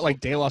I could have got like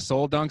De La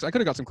Soul dunks. I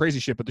could have got some crazy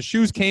shit, but the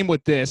shoes came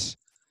with this,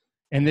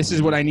 and this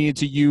is what I needed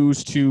to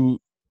use to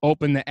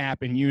open the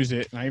app and use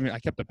it. And I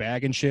kept the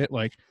bag and shit.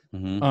 Like,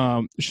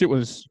 shit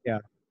was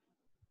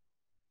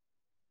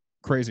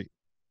crazy.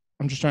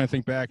 I'm just trying to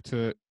think back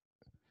to,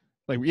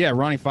 like,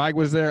 Ronnie Feig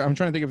was there. I'm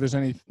trying to think if there's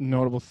any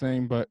notable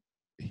thing, but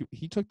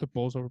he took the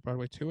Bulls Over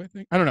Broadway too, I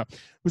think. I don't know.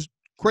 It was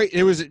great.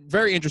 It was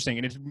very interesting,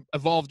 and it's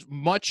evolved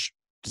much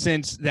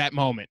since that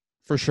moment,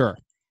 for sure.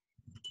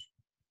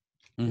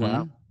 Mm-hmm.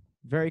 Wow.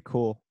 Very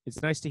cool.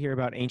 It's nice to hear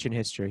about ancient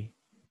history.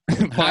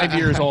 5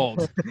 years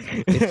old.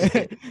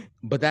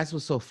 But that's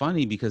what's so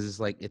funny, because it's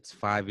like it's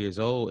 5 years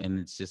old, and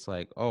it's just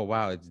like, oh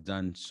wow, it's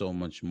done so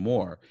much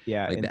more.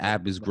 Yeah, like the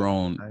app has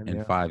grown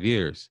in 5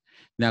 years.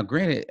 Now,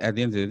 granted, at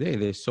the end of the day,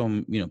 there's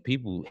so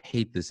people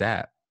hate this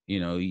app.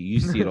 You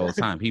see it all the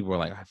time. People are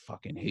like, I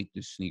fucking hate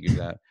this sneakers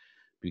app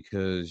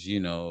because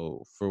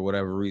for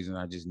whatever reason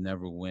I just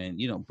never win.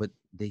 But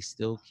they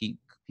still keep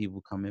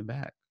people coming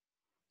back.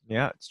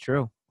 Yeah, it's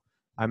true.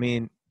 I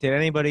mean, did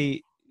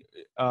anybody?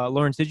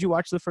 Lawrence, did you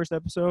watch the first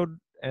episode,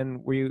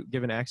 and were you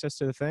given access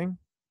to the thing?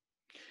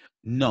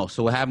 No.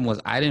 So what happened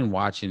was I didn't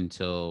watch it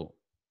until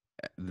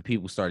the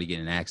people started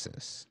getting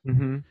access.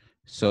 Mm-hmm.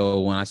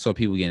 So when I saw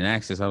people getting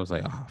access, I was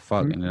like, oh,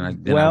 fuck. And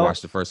then I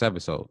watched the first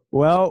episode.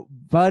 Well,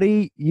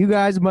 buddy, you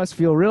guys must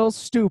feel real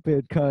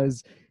stupid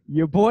because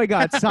your boy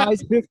got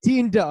size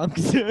 15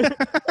 dunks.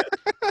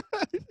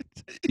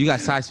 You got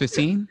size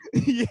 15?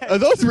 Yeah. Are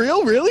those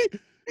real? Really?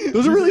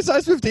 Those are really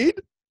size 15?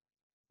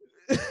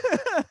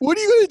 What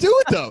are you going to do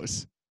with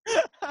those?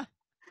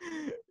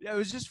 Yeah, it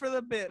was just for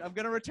the bit. I'm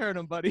gonna return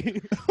them,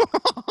 buddy.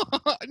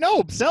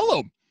 No, sell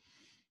them.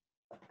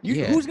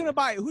 Yeah. Who's gonna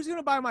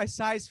buy my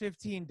size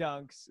 15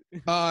 dunks?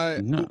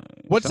 No,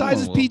 What size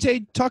is someone will.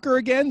 PJ Tucker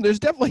again? There's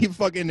definitely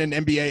fucking an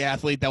NBA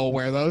athlete that will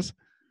wear those.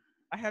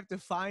 I have to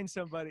find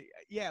somebody.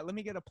 Yeah, let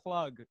me get a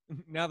plug.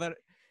 Now that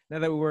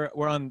we're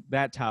on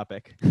that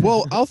topic.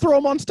 Well, I'll throw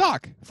them on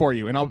stock for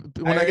you, and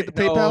when I get the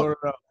PayPal.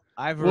 No.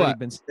 I've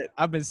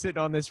been sitting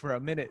on this for a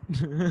minute.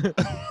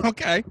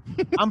 Okay.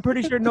 I'm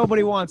pretty sure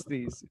nobody wants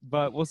these,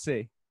 but we'll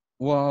see.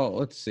 Well,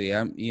 let's see.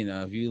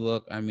 If you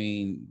look,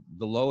 the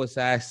lowest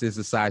asked is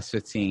a size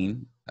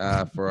 15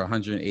 for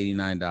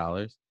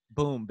 $189.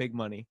 Boom, big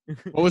money.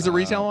 What was the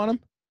retail on them?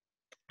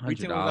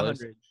 Retail was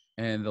 $100.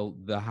 And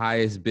the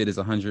highest bid is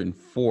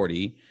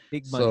 $140.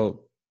 Big money.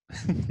 So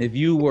if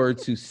you were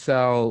to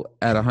sell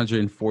at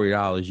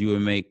 $140, you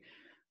would make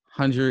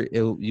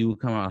you would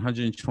come out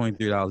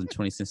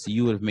 $123.20. So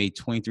you would have made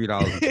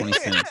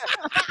 $23.20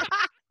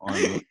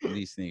 on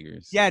these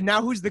sneakers. Yeah,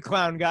 now who's the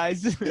clown,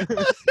 guys?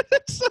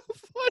 That's so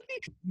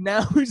funny.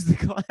 Now who's the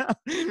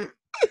clown?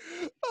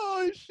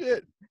 Oh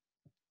shit.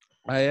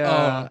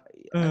 I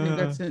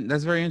think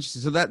that's very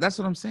interesting. So that's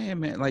what I'm saying,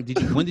 man. Like,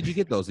 when did you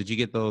get those? Did you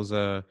get those?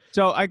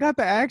 So I got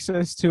the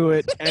access to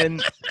it,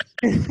 and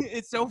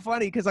it's so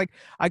funny because like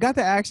I got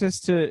the access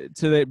to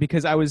it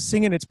because I was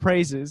singing its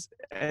praises,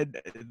 and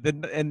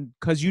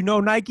because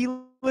Nike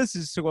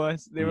listens to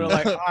us, they were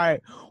like, all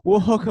right, we'll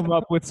hook them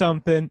up with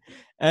something,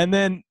 and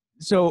then.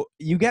 So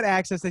you get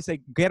access. They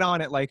say get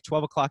on at like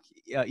 12 o'clock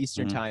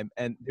Eastern time,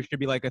 and there should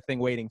be like a thing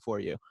waiting for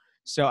you.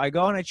 So I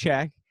go and I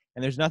check,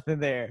 and there's nothing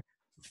there.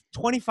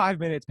 25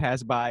 minutes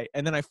pass by,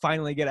 and then I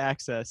finally get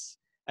access.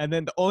 And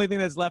then the only thing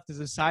that's left is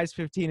a size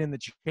 15 in the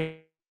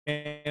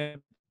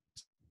champ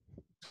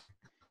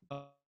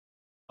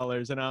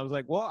colors. And I was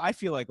like, well, I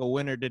feel like a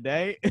winner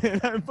today.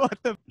 And I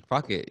bought them.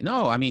 Fuck it.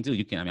 No, dude,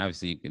 you can.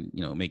 Obviously, you can.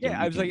 Make it.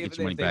 Yeah, I was like, get if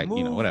your money they back.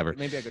 move, Whatever.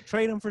 Maybe I could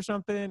trade them for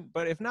something.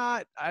 But if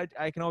not,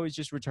 I can always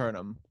just return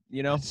them.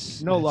 No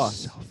That's loss.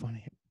 So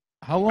funny.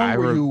 How long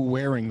were you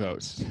wearing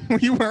those? Were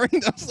you wearing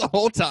those the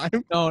whole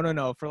time?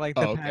 No. For like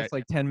the past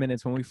like 10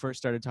 minutes when we first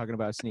started talking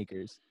about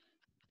sneakers.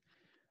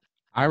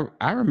 I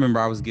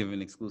remember I was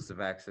given exclusive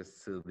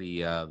access to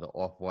the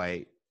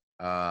Off-White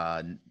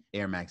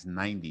Air Max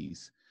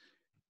 90s.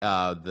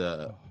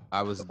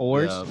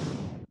 Oars?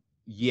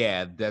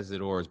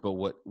 Desert Oars. But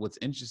what's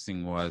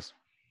interesting was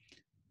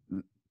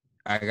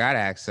I got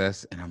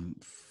access and I'm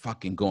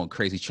fucking going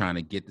crazy trying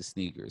to get the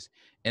sneakers.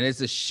 And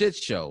it's a shit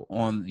show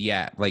on the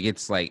app.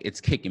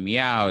 It's kicking me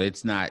out.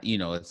 It's not,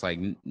 it's like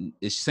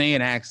it's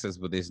saying access,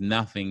 but there's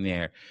nothing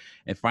there.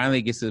 And finally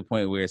it gets to the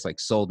point where it's like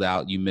sold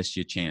out. You missed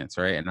your chance,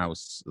 right? And I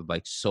was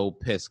like so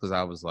pissed because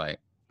I was like,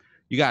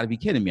 you got to be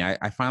kidding me.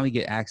 I finally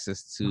get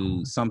access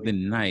to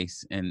something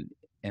nice and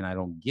I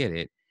don't get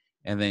it.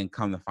 And then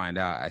come to find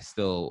out I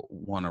still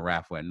won a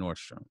raffle at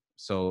Nordstrom.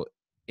 So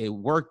it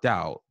worked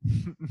out.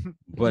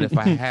 But if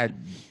I had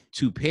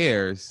two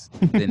pairs,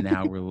 then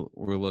now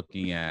we're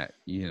looking at,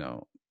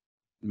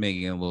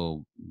 making a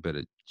little bit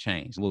of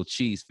change, a little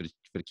cheese for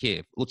the kid,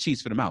 a little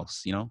cheese for the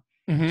mouse,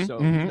 Mm-hmm,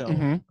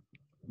 So,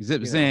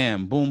 Zip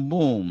zam, boom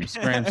boom,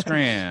 scram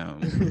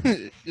scram.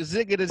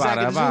 Zigga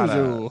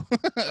zuzu.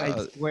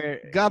 I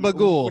swear.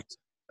 Gabagool.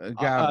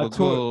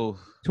 Gabagool.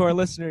 To our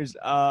listeners,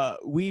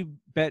 we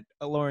bet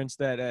Lawrence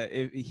that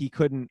if he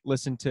couldn't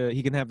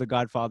he can have The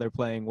Godfather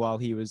playing while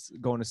he was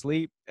going to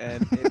sleep,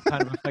 and it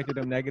kind of affected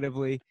him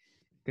negatively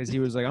because he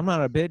was like, "I'm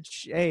not a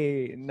bitch."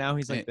 Hey, now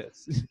he's like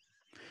this.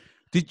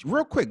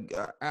 Real quick,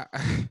 I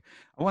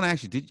want to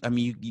ask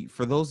you.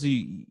 For those of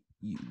you,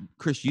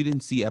 Chris, you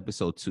didn't see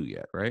episode 2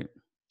 yet, right?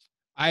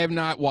 I have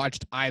not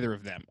watched either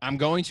of them. I'm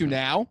going to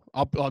now.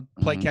 I'll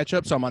play catch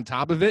up, so I'm on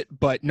top of it.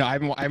 But no, I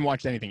haven't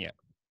watched anything yet.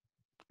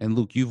 And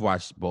Luke, you've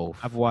watched both.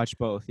 I've watched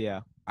both.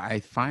 Yeah.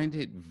 I find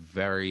it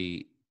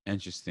very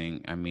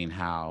interesting.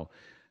 How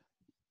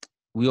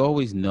we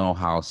always know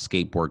how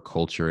skateboard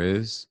culture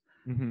is,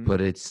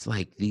 but it's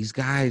like these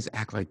guys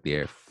act like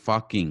they're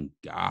fucking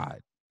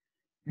God.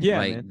 Yeah,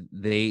 like man.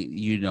 They,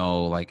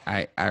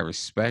 I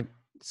respect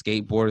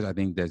skateboarders. I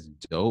think that's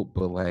dope.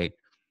 But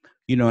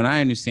and I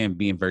understand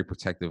being very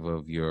protective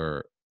of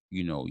your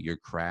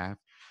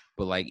craft.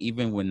 But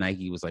even when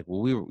Nike was like,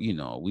 well,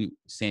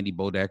 Sandy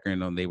Bodecker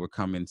and them, they were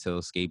coming to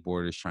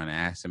skateboarders trying to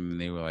ask them,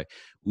 and they were like,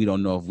 we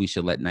don't know if we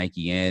should let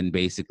Nike in.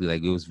 Basically,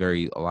 it was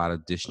a lot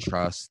of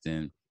distrust,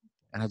 and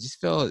I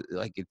just felt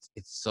like it's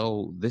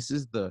so. This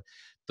is the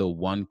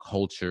one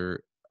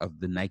culture of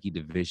the Nike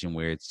division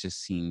where it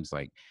just seems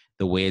like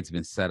the way it's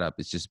been set up,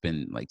 it's just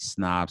been like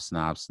snob.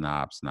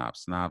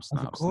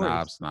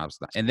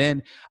 And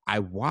then I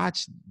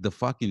watched the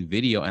fucking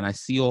video and I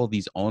see all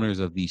these owners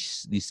of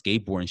these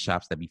skateboarding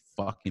shops that be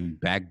fucking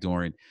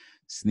backdooring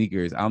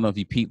sneakers. I don't know if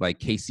you peep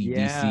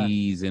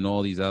KCDCs and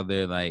all these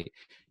other I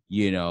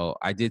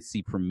did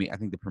see I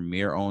think the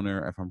Premier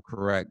owner, if I'm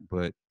correct,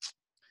 but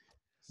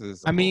this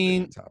is a whole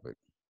different topic.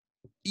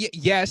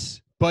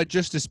 Yes, but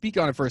just to speak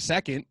on it for a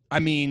second, I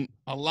mean,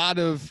 a lot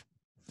of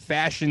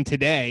fashion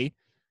today,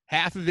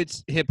 half of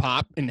it's hip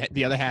hop and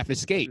the other half is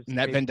skate. And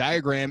that Venn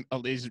diagram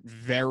is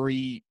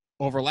very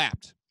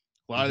overlapped.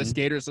 A lot of the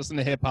skaters listen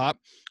to hip hop.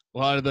 A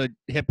lot of the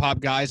hip hop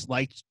guys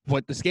liked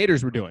what the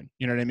skaters were doing.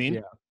 You know what I mean?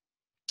 Yeah.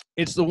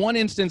 It's the one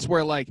instance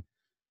where like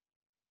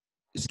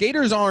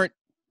skaters aren't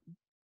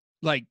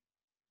like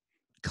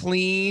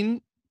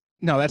clean.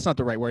 No, that's not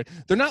the right word.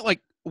 They're not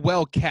like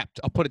well kept.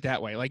 I'll put it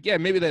that way. Like, yeah,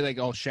 maybe they like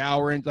all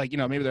shower and like, you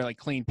know, maybe they're like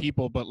clean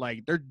people, but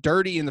like they're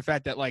dirty in the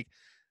fact that like,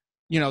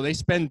 you know, they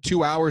spend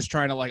 2 hours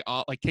trying to like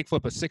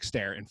kickflip a six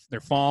stair and they're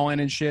falling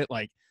and shit.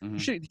 Like,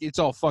 shit, it's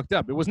all fucked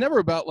up. It was never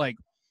about like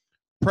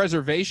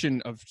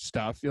preservation of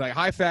stuff. You're like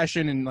high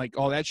fashion and like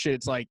all that shit.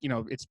 It's like, you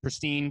know, it's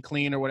pristine,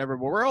 clean or whatever,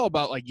 but we're all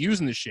about like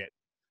using the shit.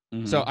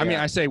 So, I mean,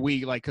 I say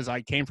we like, cause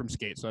I came from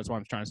skate. So that's why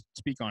I'm trying to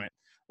speak on it.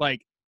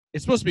 Like,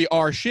 it's supposed to be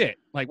our shit.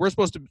 Like we're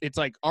supposed to, it's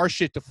like our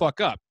shit to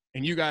fuck up.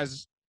 And you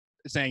guys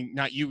saying,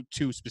 not you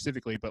two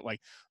specifically, but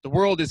like the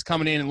world is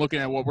coming in and looking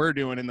at what we're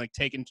doing and like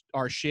taking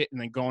our shit and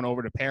then going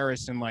over to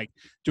Paris and like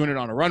doing it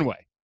on a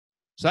runway.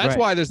 So that's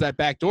why there's that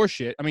backdoor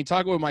shit. I mean,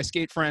 talking with my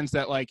skate friends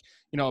that like,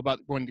 you know, about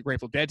when the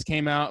Grateful Dead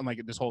came out and like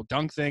this whole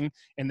dunk thing,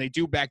 and they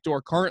do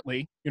backdoor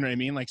currently, you know what I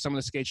mean? Like some of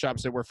the skate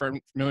shops that we're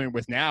familiar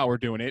with now are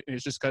doing it. And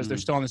it's just because they're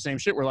still on the same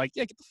shit. We're like,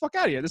 yeah, get the fuck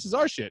out of here. This is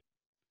our shit.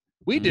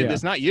 We did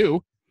this, not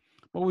you.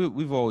 Well,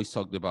 we've always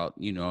talked about,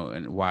 you know,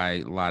 and why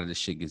a lot of the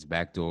shit gets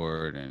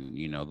backdoored and,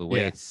 you know, the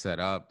way it's set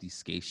up, these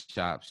skate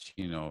shops,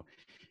 you know,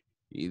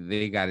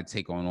 they got to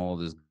take on all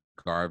this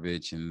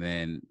garbage and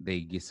then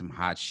they get some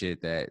hot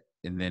shit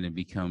and then it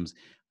becomes,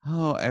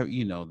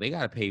 you know, they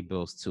got to pay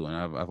bills too. And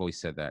I've always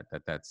said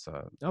that's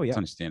it's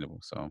understandable.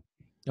 So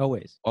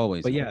always.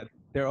 But yeah,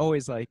 they're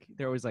always like,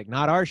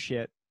 not our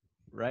shit.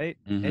 Right.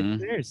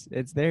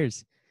 It's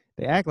theirs.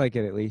 They act like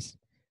it at least.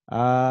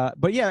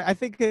 But yeah, I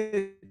think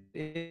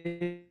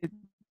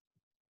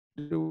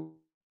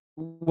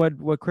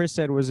what Chris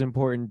said was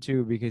important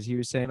too, because he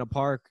was saying a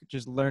park,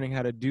 just learning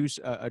how to do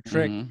a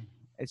trick.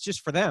 It's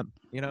just for them,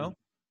 you know.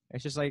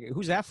 It's just like,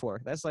 who's that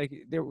for? That's like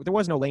there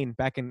was no lane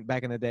back in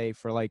the day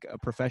for like a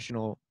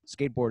professional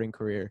skateboarding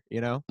career, you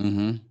know.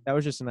 That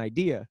was just an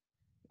idea,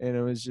 and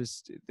it was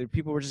just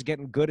people were just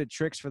getting good at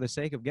tricks for the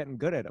sake of getting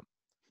good at them.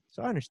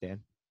 So I understand.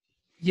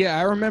 Yeah,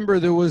 I remember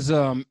there was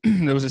there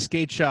was a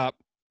skate shop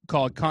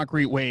called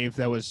Concrete Wave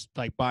that was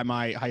like by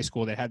my high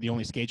school that had the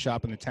only skate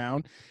shop in the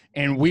town,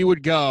 and we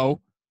would go,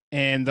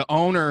 and the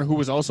owner, who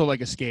was also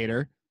like a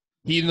skater,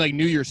 he like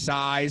knew your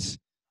size,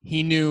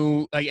 he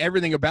knew like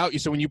everything about you.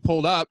 So when you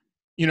pulled up,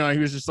 you know, he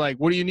was just like,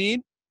 what do you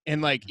need?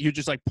 And like you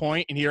just like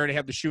point and he already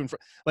have the shoe in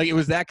front. Like it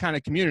was that kind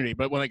of community.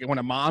 But when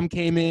a mom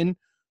came in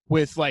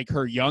with like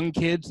her young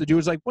kids, the dude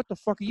was like, what the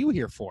fuck are you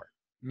here for?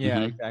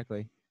 Yeah,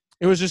 exactly.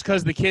 It was just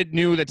because the kid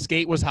knew that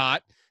skate was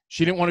hot.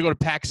 She didn't want to go to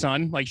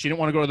PacSun. Like, she didn't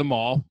want to go to the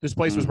mall. This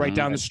place was right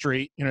down the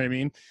street. You know what I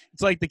mean?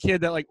 It's like the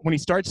kid that, like, when he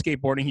starts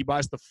skateboarding, he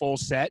buys the full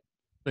set,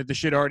 like the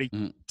shit already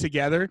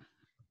together.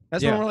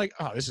 That's when we're like,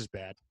 oh, this is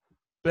bad.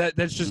 But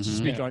that's just to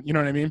speak on. You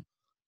know what I mean?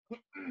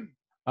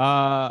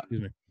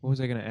 Excuse me. What was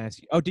I going to ask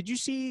you? Oh, did you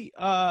see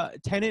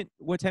Tenet?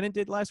 What Tenet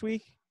did last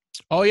week?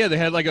 Oh, yeah. They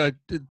had, like, a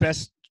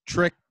best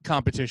trick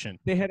competition.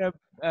 They had a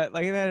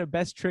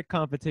best trick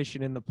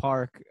competition in the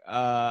park.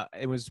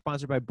 It was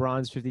sponsored by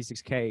Bronze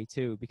 56K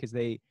too, because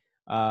they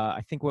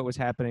I think what was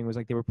happening was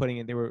like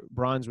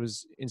Bronze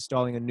was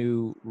installing a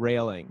new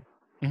railing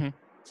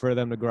for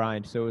them to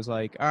grind. So it was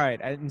like, all right,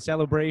 in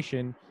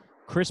celebration,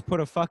 Chris put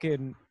a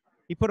fucking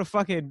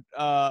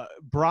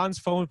bronze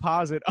foam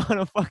deposit on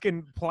a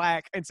fucking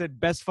plaque and said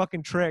best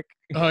fucking trick.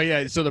 Oh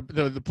yeah, so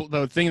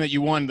the thing that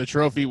you won, the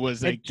trophy,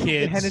 was a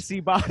kid's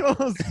Hennessy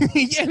bottles.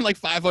 Yeah, and like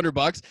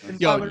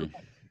 $500.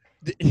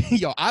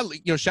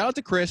 Yo, shout out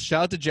to Chris,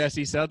 shout out to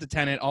Jesse, shout out to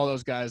Tenet, all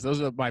those guys. Those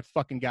are my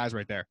fucking guys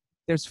right there.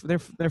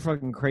 They're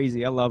fucking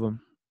crazy. I love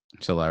them.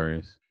 It's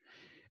hilarious.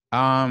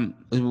 We're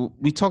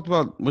talking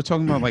about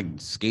like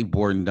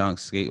skateboard and dunk,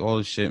 all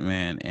this shit,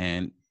 man,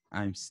 and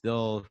I'm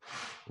still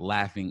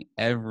laughing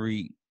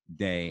every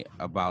day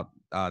about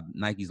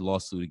Nike's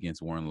lawsuit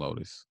against Warren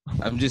Lotus.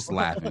 I'm just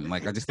laughing.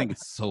 Like, I just think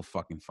it's so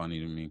fucking funny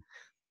to me.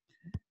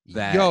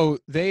 That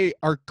they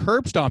are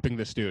curb stomping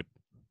this dude.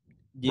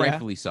 Yeah.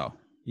 Rightfully so.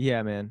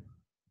 Yeah, man.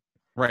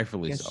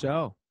 Rightfully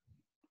so.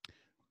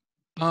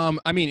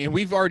 I mean, and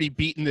we've already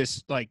beaten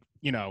this, like,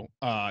 you know,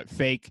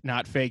 fake,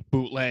 not fake,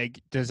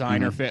 bootleg,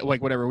 designer fit,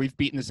 like whatever. We've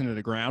beaten this into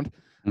the ground.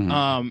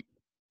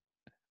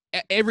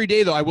 Every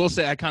day, though, I will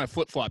say I kind of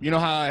flip-flop. You know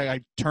how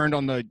I turned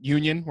on the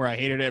union where I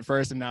hated it at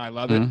first and now I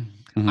love it?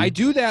 I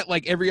do that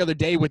like every other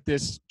day with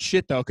this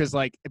shit, though, because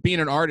like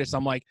being an artist,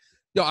 I'm like,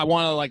 yo, I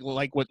want to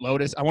like with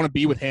Lotus. I want to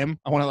be with him.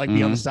 I want to like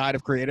be on the side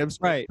of creatives.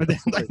 Right.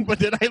 But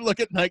then I look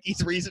at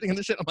Nike's reasoning and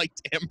the shit. I'm like,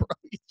 damn, bro,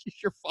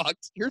 you're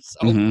fucked. You're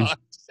so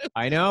fucked.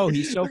 I know.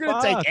 He's so They're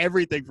fucked. They're going to take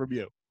everything from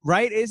you.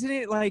 Right? Isn't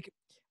it like,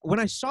 when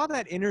I saw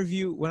that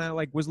interview, when I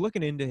like was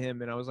looking into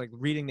him and I was like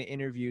reading the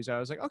interviews, I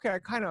was like, okay, I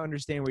kind of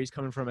understand where he's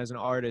coming from as an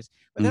artist.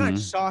 But then I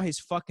saw his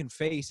fucking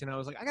face and I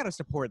was like, I gotta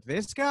support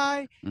this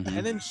guy.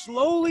 And then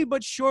slowly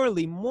but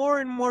surely,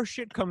 more and more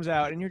shit comes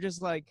out, and you're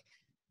just like,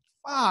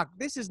 fuck,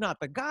 this is not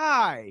the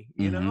guy.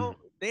 You know,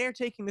 they're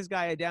taking this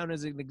guy down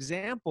as an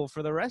example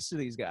for the rest of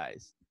these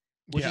guys,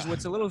 which is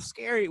what's a little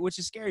scary. Which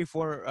is scary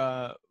for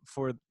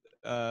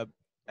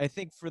I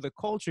think for the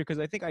culture, because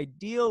I think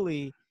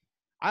ideally.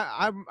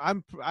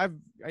 I've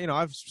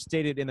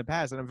stated in the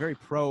past that I'm very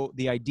pro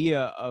the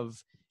idea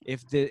of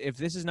if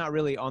this is not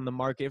really on the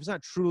market, if it's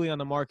not truly on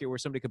the market where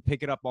somebody could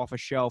pick it up off a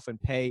shelf and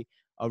pay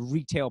a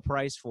retail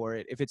price for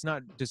it, if it's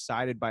not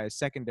decided by a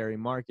secondary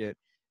market,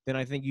 then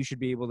I think you should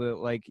be able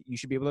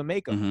to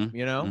make them,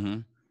 you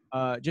know,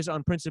 just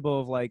on principle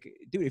of like,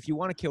 dude, if you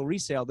want to kill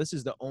resale, this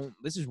is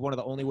one of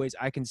the only ways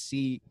I can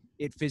see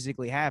it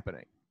physically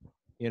happening,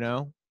 you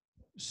know.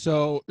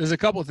 So there's a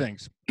couple of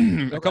things.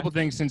 A couple of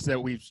things since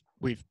that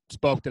we've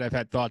spoke that I've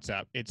had thoughts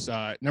out. It's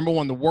number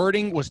one, the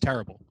wording was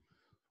terrible.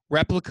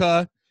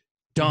 Replica,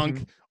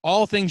 dunk,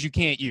 all things you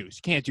can't use.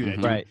 You can't do that.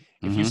 Right.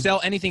 If you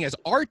sell anything as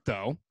art,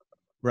 though,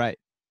 right,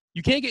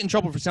 you can't get in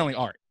trouble for selling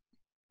art.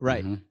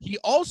 Right. He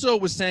also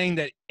was saying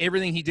that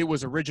everything he did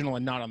was original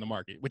and not on the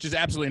market, which is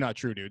absolutely not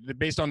true, dude.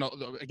 Based on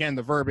again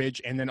the verbiage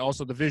and then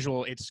also the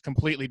visual, it's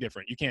completely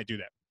different. You can't do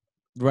that.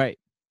 Right.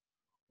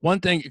 One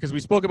thing, because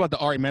we spoke about the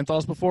Ari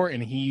Menthols before,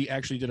 and he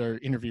actually did an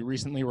interview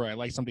recently where I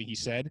liked something he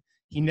said.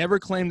 He never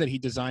claimed that he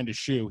designed a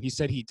shoe. He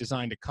said he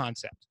designed a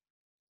concept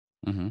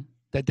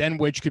that then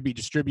which could be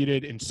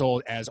distributed and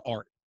sold as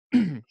art.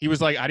 He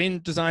was like, I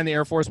didn't design the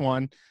Air Force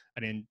One.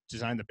 I didn't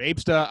design the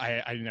Babesta.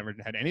 I never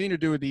had anything to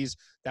do with these.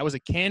 That was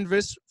a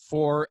canvas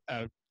for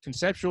a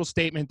conceptual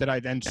statement that I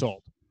then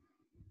sold.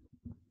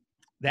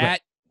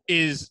 That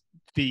is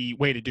the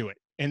way to do it.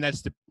 And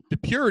that's the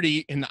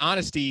purity and the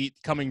honesty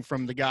coming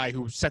from the guy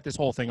who set this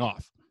whole thing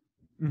off.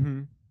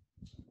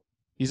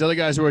 These other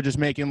guys who are just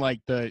making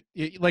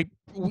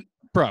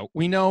bro,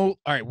 we know,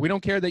 all right, we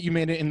don't care that you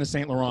made it in the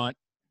Saint Laurent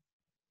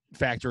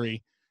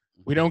factory.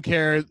 We don't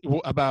care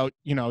about,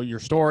 your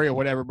story or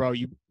whatever, bro.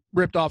 You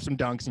ripped off some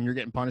dunks and you're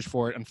getting punished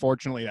for it.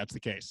 Unfortunately, that's the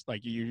case.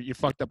 Like you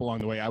fucked up along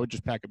the way. I would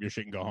just pack up your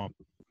shit and go home.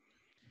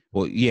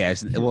 Well, yeah,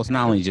 it's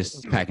not only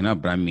just packing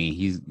up, but I mean,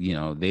 he's,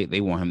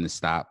 they want him to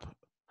stop,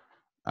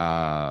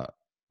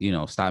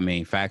 stop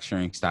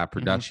manufacturing, stop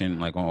production,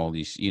 like on all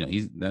these,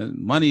 he's the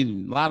money, a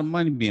lot of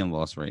money being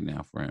lost right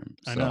now for him.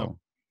 So, I know.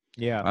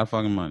 Yeah. A lot of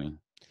fucking money.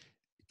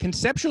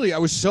 Conceptually, I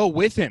was so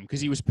with him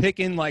because he was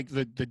picking like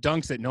the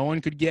dunks that no one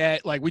could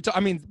get. Like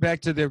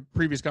back to the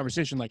previous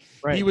conversation, like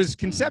he was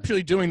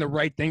conceptually doing the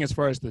right thing as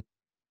far as the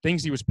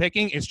things he was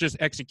picking. It's just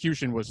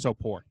execution was so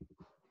poor.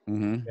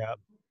 Yeah.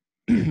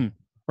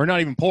 Or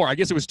not even poor. I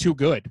guess it was too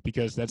good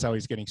because that's how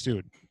he's getting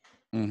sued.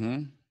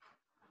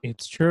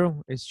 It's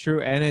true. It's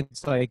true. And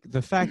it's like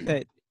the fact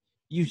that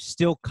you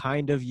still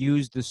kind of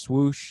use the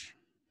swoosh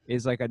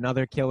is like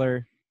another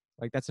killer.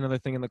 Like that's another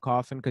thing in the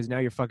coffin because now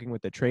you're fucking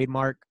with the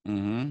trademark.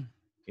 It's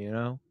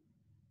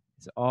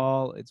a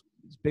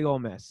big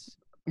old mess.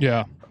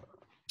 Yeah.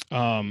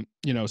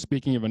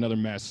 Speaking of another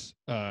mess,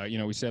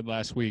 we said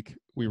last week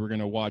we were going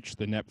to watch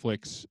the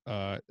Netflix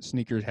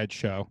Sneakerhead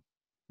show.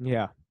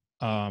 Yeah.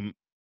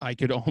 I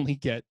could only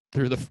get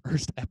through the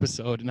first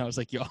episode, and I was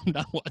like, yo, I'm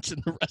not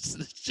watching the rest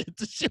of this shit.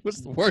 This shit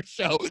was the worst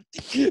show.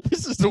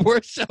 This is the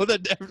worst show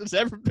that has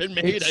ever been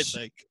made, I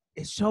think.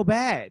 It's so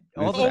bad.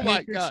 Oh,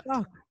 my God.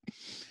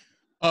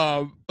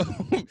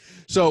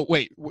 So,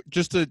 wait,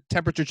 just a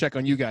temperature check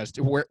on you guys.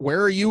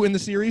 Where are you in the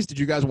series? Did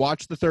you guys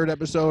watch the third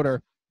episode?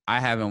 Or I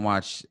haven't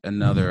watched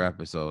another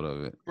episode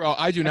of it. Bro,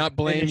 I do not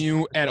blame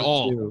you at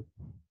all.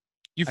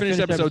 You finished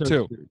episode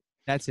 2.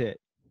 That's it.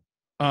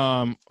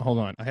 Hold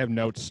on. I have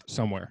notes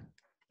somewhere.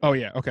 Oh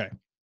yeah. Okay.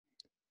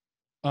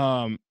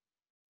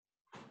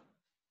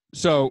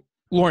 So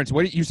Lawrence,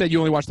 what you said you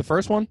only watched the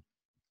first one?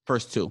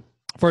 First two.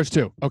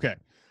 Okay.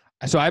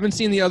 So I haven't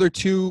seen the other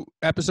 2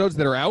 episodes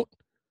that are out.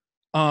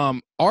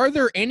 Are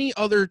there any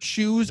other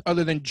shoes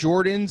other than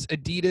Jordans,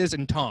 Adidas,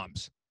 and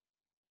Toms?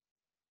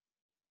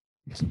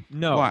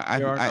 No,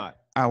 there are not.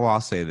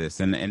 I'll say this,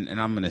 and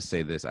I'm going to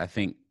say this. I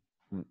think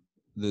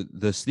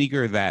the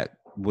sneaker that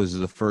was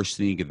the first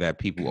sneaker that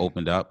people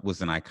opened up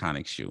was an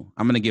iconic shoe.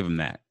 I'm going to give them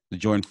that. The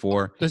Jordan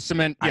 4. The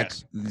cement,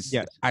 yes.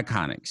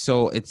 Iconic.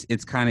 So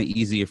it's kind of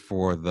easier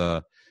for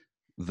the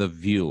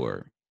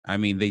viewer. I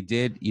mean, they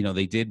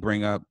did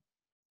bring up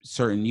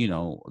certain,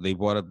 they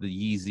brought up the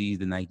Yeezys,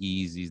 the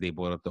Nike Yeezys. They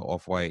brought up the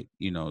Off-White,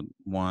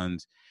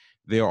 ones.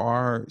 There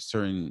are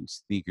certain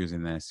sneakers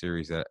in that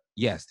series that,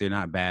 yes, they're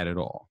not bad at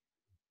all.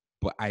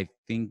 But I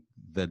think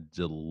the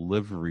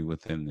delivery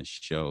within the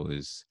show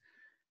it's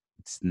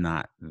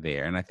not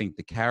there. And I think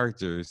the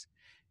characters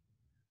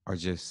are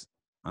just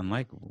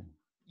unlikable.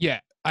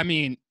 Yeah. I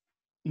mean,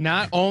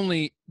 not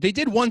only they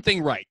did one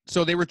thing right.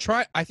 So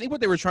I think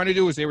what they were trying to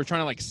do is they were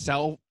trying to like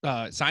sell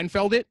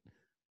Seinfeld it,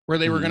 where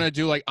they were going to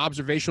do like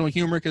observational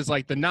humor. Cause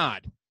like the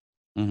nod,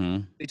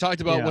 they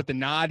talked about what the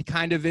nod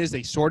kind of is.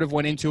 They sort of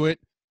went into it.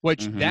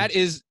 which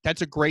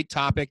that's a great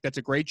topic. That's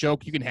a great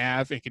joke you can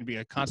have. It can be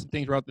a constant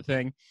thing throughout the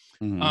thing.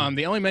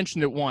 They only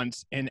mentioned it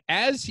once. And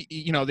as,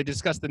 they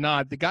discussed the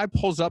nod, the guy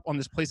pulls up on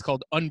this place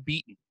called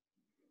Unbeaten.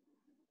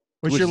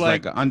 Which you're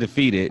like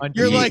undefeated.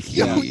 You're like,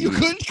 you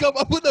couldn't come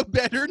up with a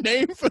better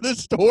name for the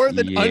store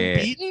than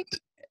Unbeaten?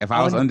 If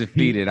I was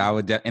undefeated, I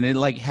would. And it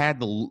like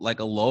had a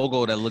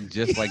logo that looked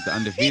just like the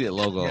undefeated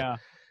logo.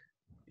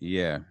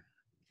 Yeah.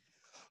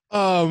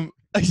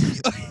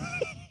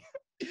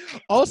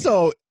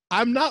 Also,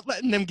 I'm not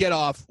letting them get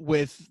off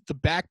with the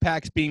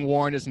backpacks being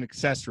worn as an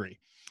accessory.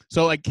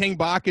 So, like, King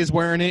Bach is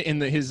wearing it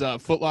in his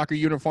Foot Locker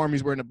uniform.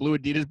 He's wearing a blue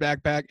Adidas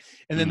backpack.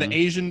 And then the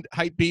Asian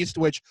hype beast,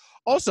 which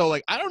also,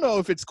 like, I don't know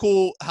if it's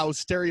cool how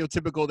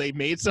stereotypical they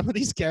made some of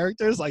these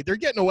characters. Like, they're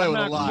getting away with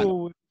a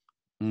lot.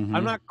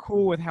 I'm not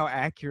cool with how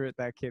accurate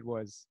that kid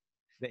was.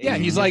 Yeah,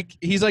 he's like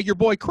your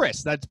boy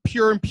Chris. That's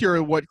pure and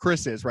pure what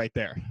Chris is right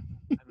there.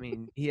 I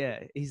mean,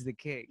 yeah, he's the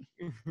king.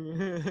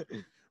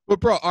 But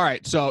bro, all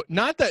right. So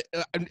not that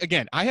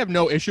again, I have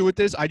no issue with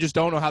this. I just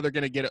don't know how they're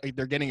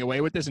getting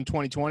away with this in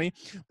 2020.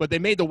 But they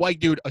made the white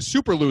dude a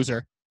super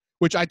loser,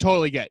 which I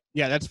totally get.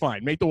 Yeah, that's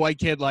fine. Make the white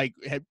kid like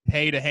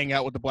pay to hang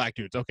out with the black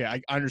dudes. Okay,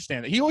 I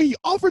understand that. He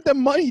offered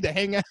them money to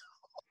hang out.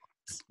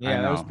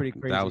 Yeah, that was pretty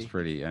crazy. That was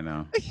pretty. I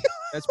know.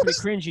 That's pretty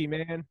cringy,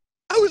 man.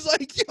 I was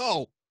like,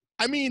 yo.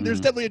 I mean, there's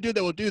definitely a dude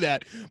that will do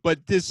that, but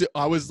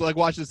I was like,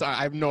 watch this. I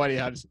have no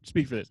idea how to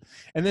speak for this.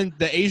 And then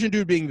the Asian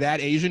dude being that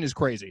Asian is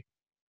crazy.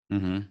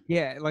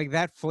 Yeah, like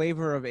that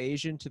flavor of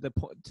Asian to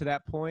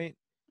that point.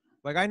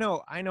 Like I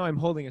know I'm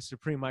holding a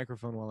Supreme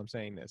microphone while I'm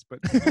saying this, but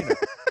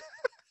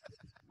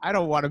I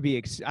don't want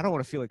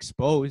to feel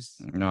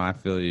exposed. No, I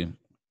feel you.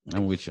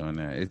 I'm with you on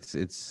that.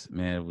 It's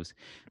man, it was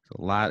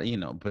a lot,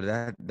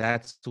 but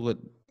that's what,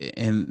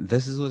 and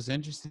this is what's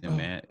interesting,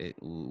 man.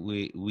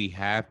 We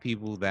have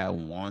people that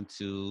want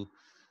to,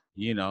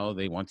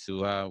 they want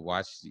to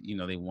watch,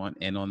 they want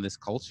in on this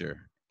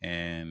culture,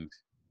 and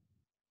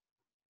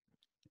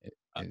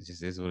it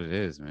just is what it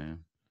is, man.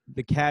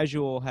 The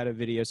Casual had a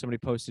video somebody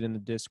posted in the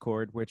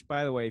Discord, which,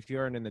 by the way, if you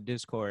aren't in the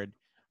Discord,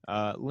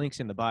 links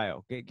in the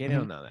bio. Get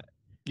in on that.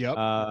 Yep.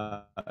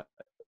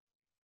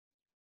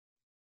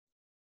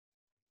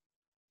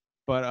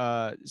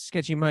 But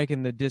Sketchy Mike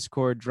in the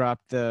Discord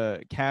dropped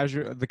the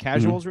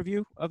Casuals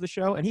review of the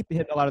show, and he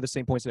hit a lot of the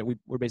same points that we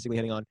were basically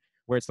hitting on,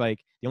 where it's like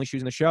the only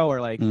shoes in the show are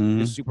like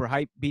the super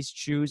hype beast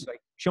shoes. Like,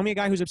 show me a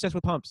guy who's obsessed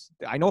with pumps.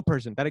 I know a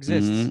person that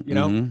exists,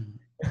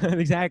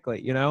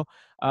 Exactly,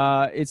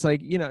 it's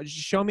like, just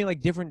show me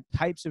like different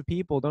types of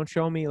people. Don't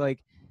show me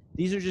like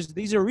these are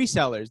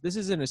resellers. This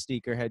isn't a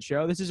sneakerhead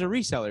show. This is a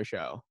reseller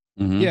show.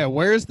 Yeah,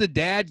 where's the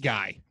dad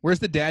guy? Where's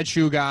the dad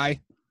shoe guy?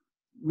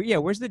 Yeah,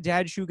 where's the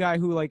dad shoe guy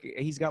who like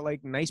he's got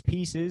like nice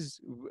pieces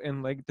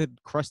and like the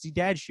crusty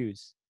dad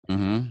shoes?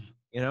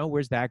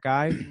 Where's that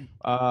guy?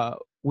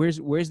 Where's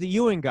the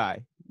Ewing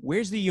guy?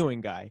 Where's the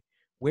Ewing guy?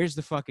 Where's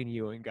the fucking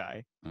Ewing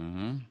guy?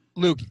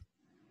 Luke,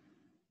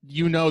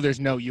 there's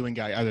no Ewing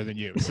guy other than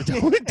you, so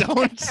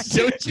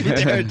don't you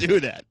dare do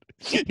that.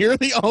 You're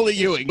the only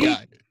Ewing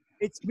guy.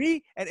 It's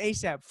me and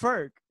ASAP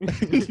Ferg.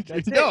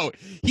 No,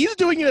 he's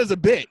doing it as a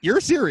bit.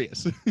 You're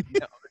serious.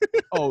 No.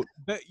 Oh,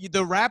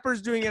 the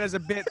rapper's doing it as a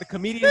bit. The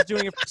comedian's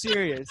doing it for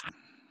serious.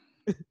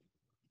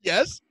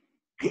 Yes.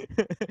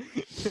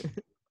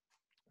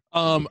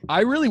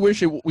 I really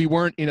wish we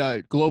weren't in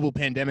a global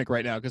pandemic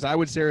right now, because I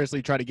would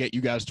seriously try to get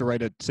you guys to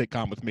write a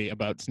sitcom with me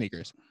about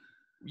sneakers.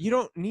 You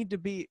don't need to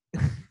be.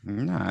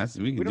 Nah,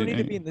 we don't need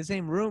to be in the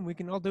same room. We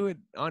can all do it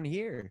on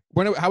here.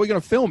 How are we gonna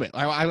film it?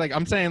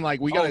 I'm saying like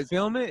we gotta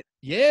film it.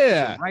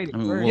 Yeah. Write it.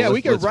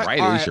 We could write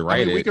it. We should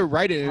write it. We could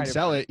write it and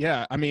sell it.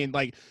 Yeah. I mean,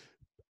 like,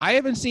 I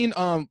haven't seen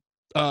who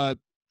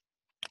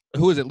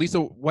is it? Lisa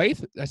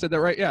Waithe? I said that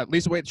right? Yeah,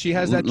 Lisa Waithe. She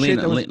has that shit.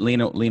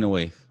 Lena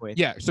Waithe.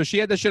 Yeah, so she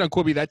had that shit on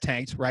Quibi that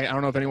tanked, right? I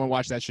don't know if anyone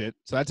watched that shit,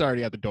 so that's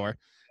already out the door.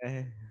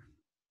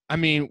 I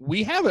mean,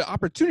 we have an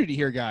opportunity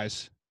here,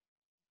 guys.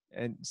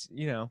 And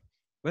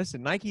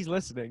listen, Nike's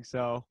listening,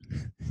 so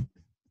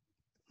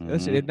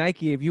listen, if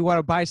Nike, if you want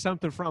to buy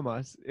something from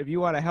us, if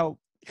you want to help,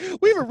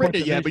 we haven't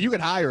written it yet, but you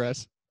can hire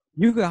us.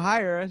 You could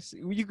hire us.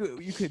 You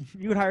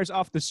could hire us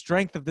off the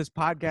strength of this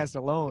podcast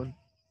alone.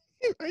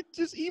 I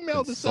just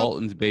emailed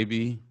consultants,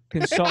 baby.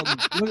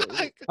 Consultant.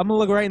 I'm gonna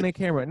look right in the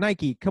camera.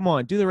 Nike, come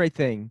on, do the right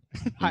thing.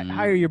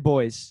 Hire your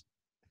boys.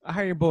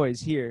 Hire your boys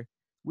here.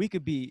 We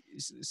could be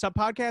sub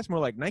podcast more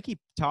like Nike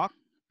Talk.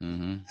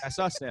 That's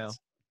us now.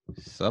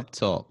 Sub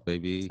Talk,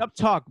 baby. Sub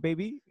Talk,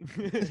 baby.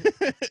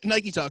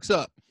 Nike Talks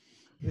up.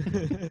 Yo,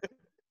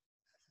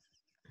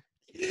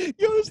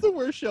 it's the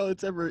worst show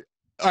that's ever.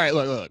 All right,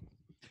 look.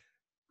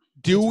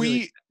 Do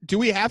we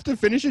have to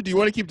finish it? Do you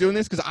want to keep doing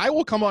this? Because I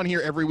will come on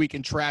here every week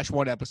and trash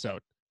one episode.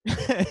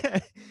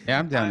 Yeah,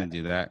 I'm down to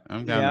do that.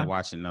 I'm down to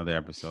watch another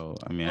episode.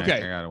 I mean,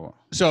 okay. I gotta.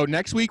 So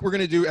next week we're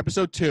gonna do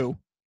episode 2.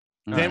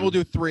 Then we'll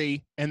do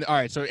 3, and all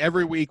right. So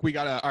every week we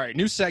got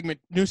new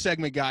segment,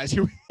 guys.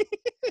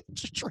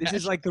 This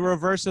is like the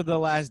reverse of The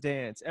Last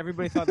Dance.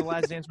 Everybody thought The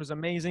Last Dance was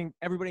amazing.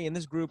 Everybody in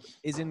this group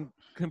is in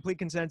complete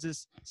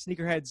consensus.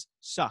 Sneakerheads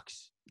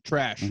sucks.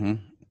 Trash.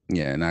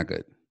 Yeah, not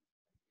good.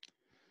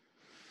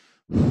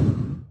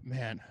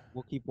 Man,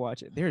 We'll keep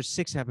watching. There's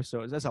 6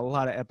 episodes. That's a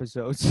lot of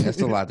episodes.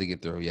 That's a lot to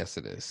get through. Yes,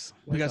 it is.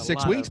 we got That's a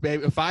 6 lot weeks, of-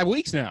 baby. 5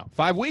 weeks now.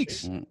 5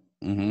 weeks.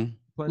 Mm-hmm.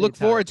 plenty Look of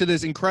time. forward to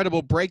this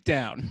incredible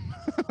breakdown.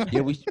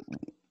 Yeah,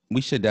 we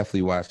should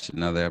definitely watch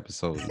another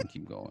episode and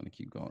keep going.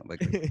 Like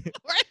This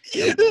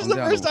is the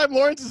down first to- time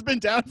Lawrence has been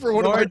down for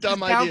one Lawrence of our is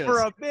dumb down ideas. for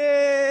a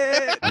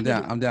bit.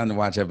 I'm down to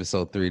watch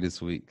episode 3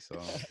 this week. So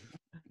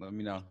let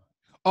me know.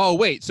 Oh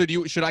wait, so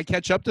should I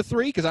catch up to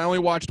 3? Because I only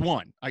watched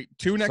 1.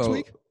 2 next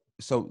week.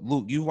 So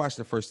Luke, you watched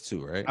the first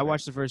 2, right? I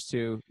watched the first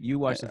 2. You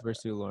watched the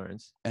first 2,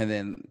 Lawrence. And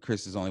then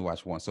Chris has only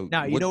watched 1. So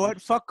Now you know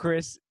what? Fuck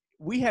Chris.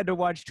 We had to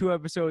watch 2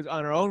 episodes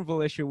on our own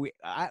volition.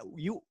 I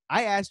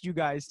asked you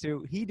guys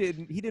to. He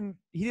didn't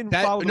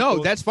follow. The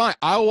rules. That's fine.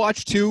 I'll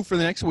watch 2 for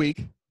the next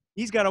week.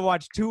 He's got to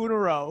watch 2 in a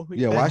row.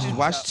 Yeah,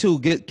 watch 2.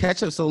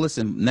 Catch up. So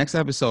listen, next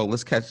episode,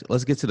 let's get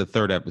to the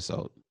 3rd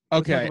episode.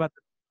 Okay.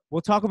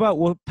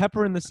 We'll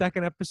pepper in the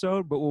 2nd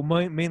episode, but we'll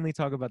mainly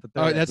talk about the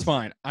 3rd. Oh, that's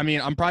fine. I mean,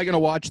 I'm probably gonna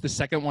watch the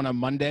 2nd one on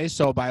Monday,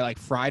 so by like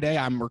Friday,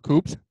 I'm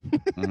recouped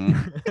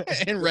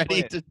and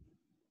ready to.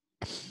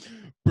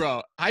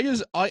 Bro, I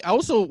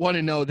also want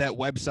to know that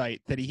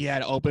website that he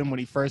had open when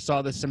he first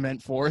saw the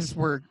Cement Fours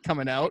were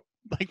coming out.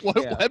 Like, what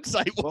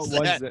website was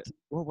that?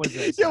 What was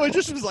it? Yeah, it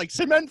just was like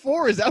Cement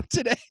 4 is out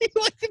today.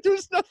 Like, there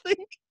was nothing.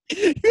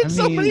 You had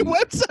so many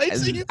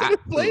websites that you could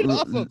have played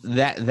off of.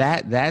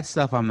 That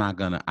stuff I'm not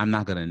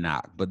gonna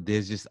knock, but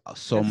there's just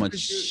so much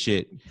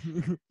shit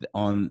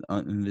on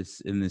in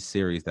this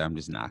series that I'm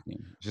just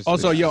knocking.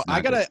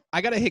 I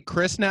gotta hit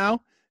Chris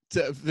now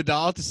to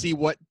Vidal to see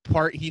what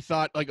part he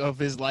thought like of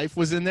his life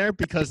was in there,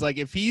 because like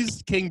if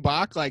he's King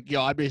Bach, like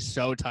I'd be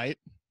so tight.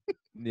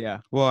 Yeah.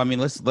 Well, I mean,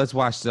 let's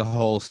watch the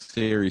whole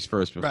series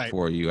first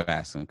before you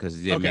ask him,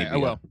 because there may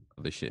be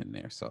other shit in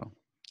there. So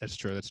that's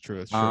true.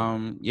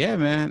 Yeah,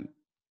 man.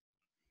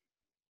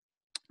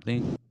 I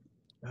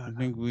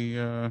think we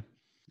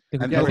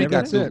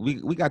got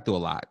through a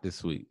lot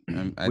this week.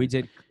 We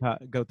did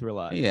go through a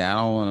lot. Yeah,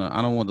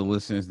 I don't want the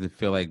listeners to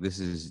feel like this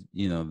is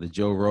the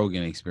Joe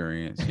Rogan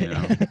experience.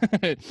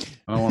 I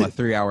don't want a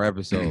 3-hour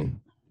episode.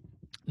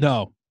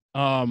 No.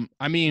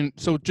 I mean,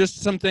 so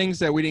just some things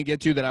that we didn't get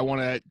to that I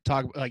want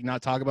to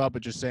not talk about,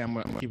 but just say I'm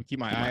gonna keep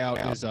my eye out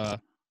is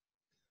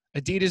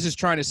Adidas is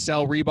trying to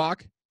sell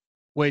Reebok,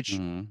 which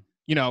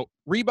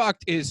Reebok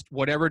is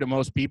whatever to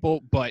most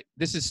people, but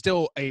this is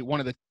still one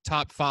of the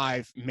top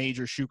 5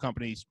 major shoe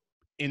companies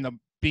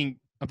being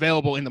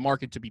available in the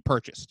market to be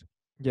purchased.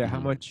 Yeah, how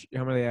much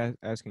are they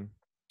asking?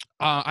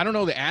 I don't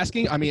know the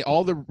asking. I mean,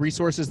 all the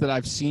resources that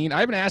I've seen, I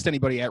haven't asked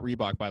anybody at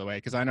Reebok, by the way,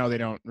 because I know they're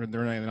not in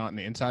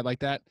the inside like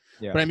that.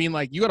 Yeah. But I mean,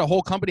 like, you got a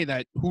whole company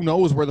that who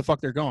knows where the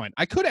fuck they're going.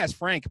 I could ask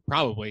Frank,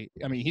 probably.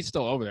 I mean, he's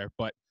still over there,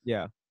 but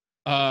yeah.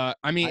 I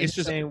mean, it's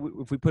just saying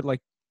if we put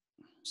like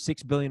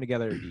 $6 billion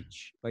together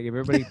each, like if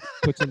everybody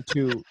puts in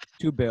two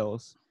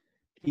bills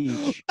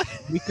each,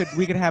 we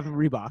could have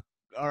Reebok.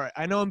 All right,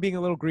 I know I'm being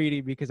a little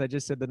greedy because I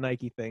just said the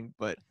Nike thing,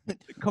 but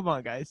come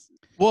on, guys.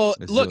 Well,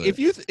 look, if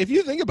you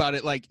think about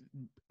it, like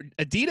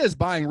Adidas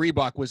buying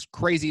Reebok was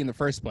crazy in the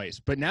first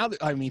place, but now,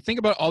 I mean, think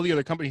about all the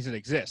other companies that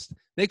exist.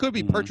 They could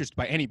be purchased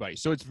by anybody,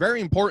 so it's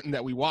very important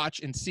that we watch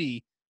and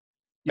see.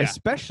 Yeah.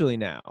 Especially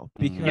now,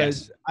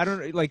 because I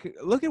don't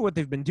look at what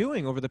they've been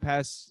doing over the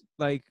past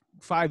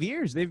 5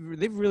 years. They've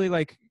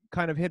really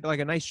kind of hit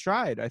a nice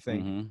stride, I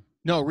think. Mm-hmm.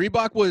 No,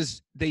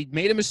 Reebok they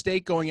made a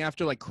mistake going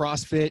after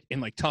CrossFit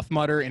and Tough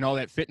Mudder and all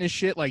that fitness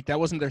shit. Like, that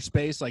wasn't their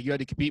space. Like, you had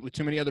to compete with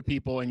too many other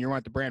people and you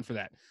weren't the brand for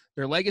that.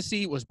 Their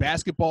legacy was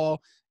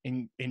basketball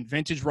and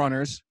vintage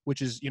runners,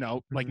 which is,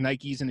 like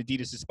Nike's and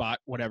Adidas' spot,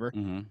 whatever.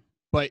 Mm-hmm.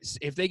 But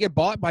if they get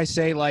bought by,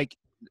 say,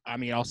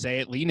 I'll say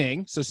it, Li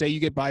Ning. So say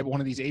you get by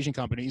one of these Asian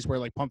companies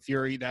where Pump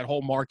Fury, that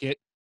whole market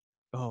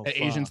that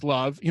Asians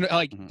love,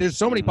 there's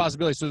so many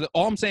possibilities. So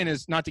all I'm saying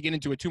is not to get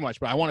into it too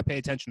much, but I want to pay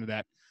attention to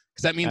that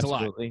because that means a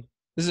lot.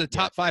 This is a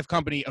top 5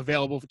 company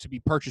available to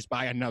be purchased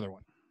by another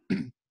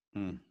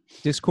one.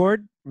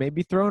 Discord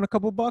maybe throwing a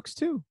couple bucks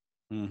too.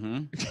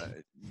 Mm-hmm.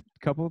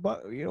 Couple of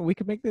bucks. We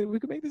could make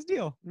this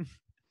deal.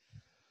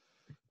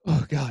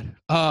 Oh God.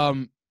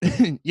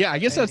 Yeah, I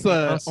guess that's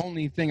the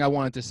only thing I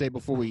wanted to say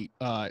before we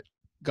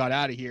got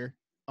out of here.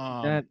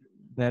 That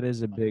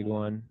is a big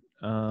one.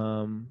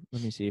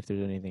 Let me see if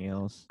there's anything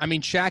else. I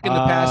mean, Shaq in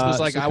the past was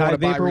like, I want to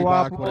buy Reebok,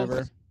 waffles.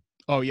 whatever.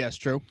 Oh yes,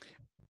 true.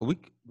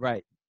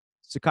 Right.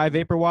 Sakai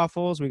Vapor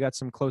Waffles. We got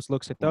some close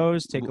looks at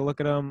those. Take a look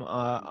at them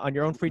on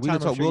your own free time.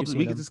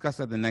 We can discuss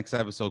that the next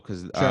episode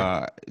because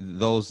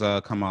those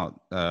come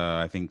out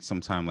I think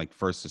sometime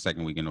first or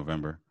second week in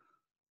November.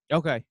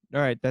 Okay.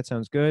 All right. That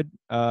sounds good.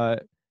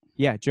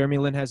 Yeah, Jeremy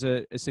Lin has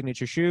a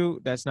signature shoe.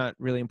 That's not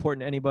really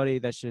important to anybody.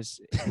 That's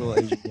just a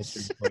little Asian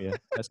history for you.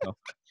 Let's go.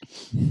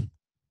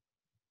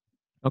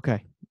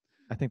 Okay.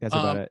 I think that's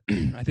about it.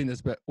 I think that's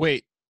about.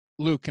 Wait,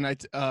 Luke, can I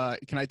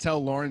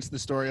tell Lawrence the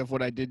story of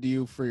what I did to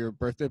you for your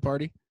birthday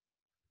party?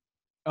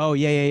 Oh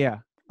yeah.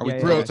 Are we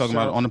talking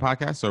about it on the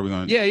podcast, or are we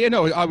going? Yeah.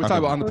 No, I would talk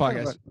about it on the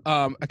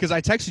podcast. Because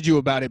I texted you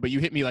about it, but you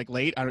hit me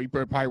late. I don't. You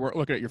probably weren't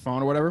looking at your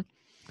phone or whatever.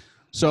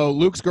 So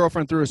Luke's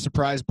girlfriend threw a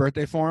surprise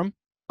birthday for him.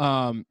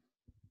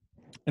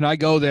 And I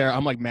go there.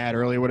 I'm like mad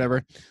early or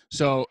whatever.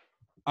 So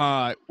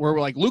we're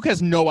like, Luke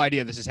has no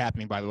idea this is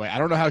happening, by the way. I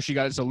don't know how she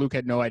got it. So Luke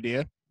had no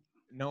idea.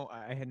 No,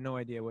 I had no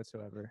idea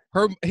whatsoever.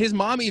 His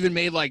mom even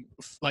made like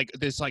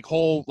this like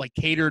whole like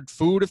catered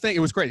food thing. It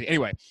was crazy.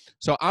 Anyway,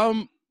 so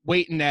I'm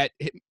waiting at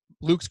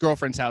Luke's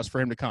girlfriend's house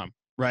for him to come,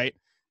 right?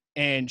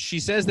 And she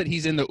says that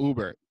he's in the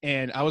Uber.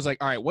 And I was like,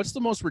 all right, what's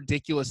the most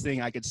ridiculous thing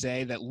I could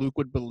say that Luke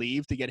would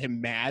believe to get him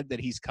mad that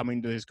he's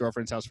coming to his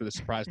girlfriend's house for the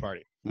surprise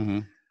party? Mm-hmm.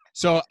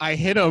 So I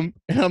hit him,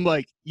 and I'm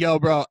like, yo,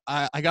 bro,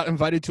 I got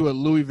invited to a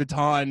Louis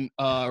Vuitton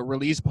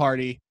release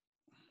party.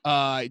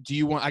 I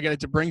got it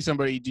to bring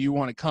somebody. Do you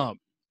want to come?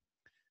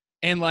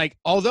 And like,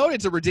 although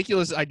it's a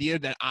ridiculous idea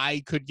that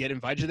I could get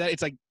invited to that,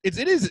 it's like it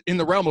is in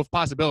the realm of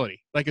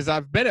possibility. Like, because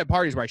I've been at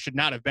parties where I should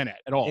not have been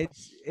at all.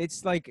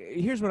 It's like,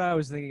 here's what I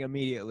was thinking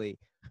immediately.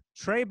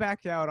 Trey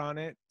backed out on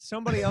it.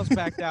 Somebody else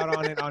backed out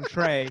on it on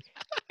Trey.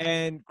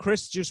 And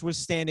Chris just was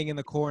standing in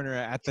the corner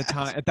at the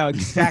time, at the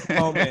exact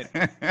moment.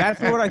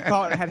 That's what I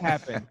thought had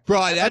happened.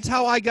 Bro, that's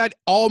how I got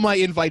all my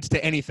invites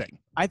to anything.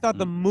 I thought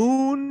the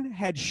moon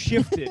had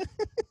shifted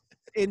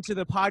into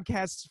the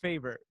podcast's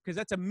favor, because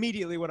that's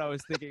immediately what I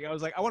was thinking. I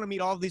was like, I want to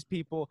meet all of these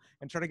people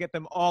and try to get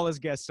them all as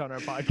guests on our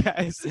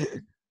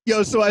podcast.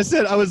 Yo, so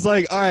I was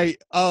like, all right,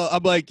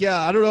 I'm like,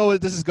 yeah, I don't know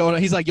what this is going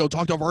on. He's like, yo,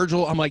 talk to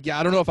Virgil. I'm like, yeah,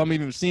 I don't know if I'm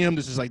even seeing him.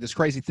 This is like this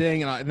crazy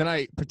thing. And then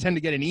I pretend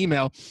to get an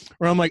email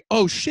where I'm like,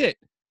 oh, shit.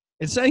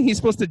 It's saying he's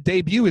supposed to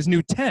debut his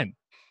new 10.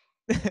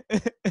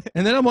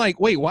 And then I'm like,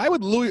 wait, why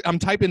would Louis? I'm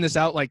typing this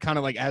out like kind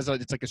of like it's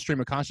like a stream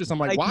of consciousness. I'm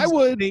like why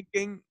would?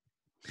 Thinking,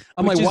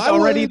 I'm like, why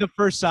already would, the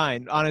first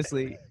sign,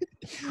 honestly.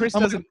 Chris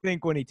doesn't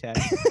think when he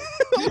texts.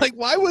 I'm like,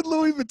 why would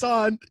Louis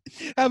Vuitton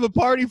have a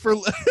party for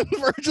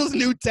Virgil's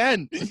new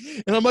 10?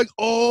 And I'm like,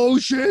 oh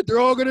shit, they're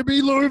all gonna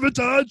be Louis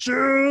Vuitton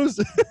shoes.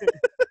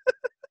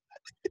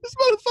 This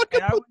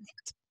motherfucker.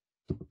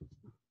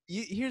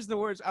 Here's the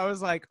words. I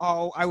was like,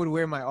 oh, I would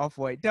wear my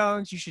off-white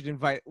dunks. You should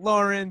invite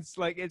Lawrence.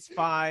 Like, it's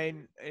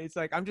fine. It's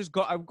like, I'm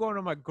going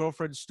to my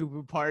girlfriend's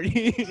stupid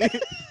party.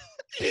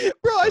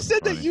 Bro, I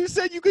said that you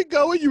said you could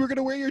go and you were going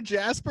to wear your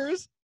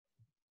Jaspers.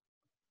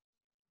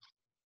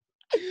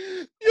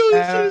 Yo,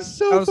 this is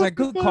so I was like,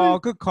 good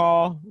funny.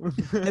 call.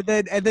 and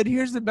then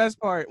here's the best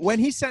part. When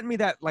he sent me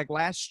that like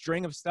last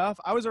string of stuff,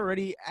 I was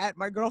already at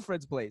my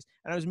girlfriend's place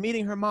and I was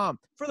meeting her mom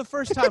for the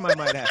first time. I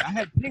might add. I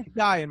had pink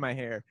dye in my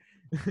hair.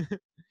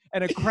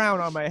 And a crown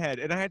on my head,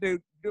 and I had to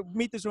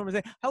meet this woman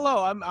and say,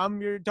 "Hello,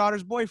 I'm your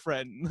daughter's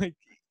boyfriend." Like,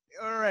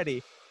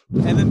 already,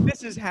 and then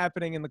this is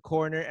happening in the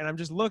corner, and I'm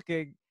just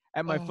looking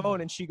at my phone,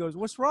 and she goes,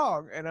 "What's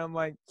wrong?" And I'm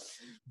like,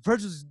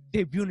 "Virgil's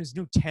debuting his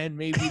new 10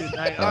 maybe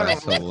tonight."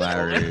 That's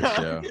hilarious,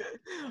 yo.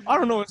 I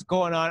don't know what's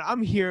going on.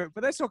 I'm here,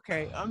 but that's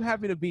okay. I'm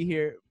happy to be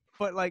here.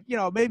 But like,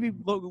 maybe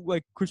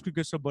like Chris could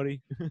get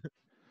somebody.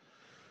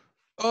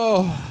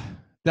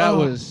 That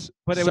was,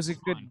 but it so was a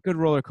good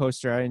roller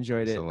coaster. I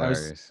enjoyed it.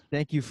 Hilarious.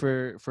 Thank you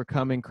for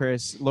coming,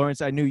 Chris. Lawrence,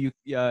 I knew you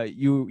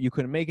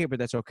couldn't make it, but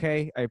that's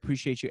okay. I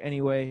appreciate you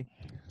anyway.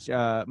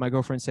 My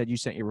girlfriend said you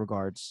sent your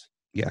regards.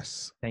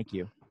 Yes. Thank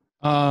you.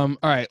 All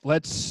right,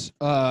 let's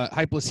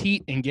hypeless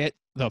heat and get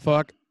the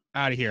fuck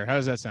out of here. How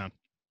does that sound?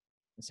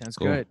 It sounds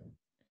Cool.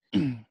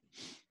 good.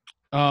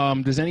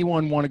 Does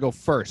anyone want to go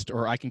first,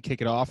 or I can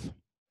kick it off?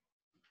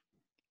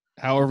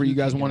 However you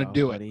guys want to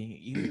do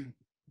it.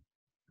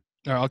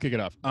 All right, I'll kick it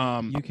off.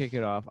 You kick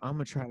it off. I'm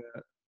gonna try to.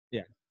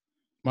 Yeah.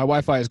 My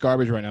Wi-Fi is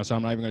garbage right now, so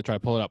I'm not even gonna try to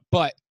pull it up.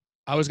 But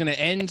I was gonna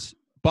end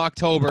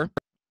Boktober,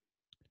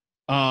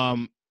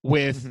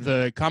 with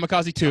the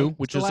Kamikaze 2,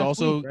 which is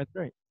also. Week. That's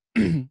right.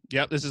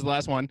 Yep, this is the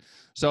last one.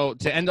 So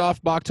to end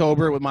off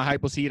Boktober with my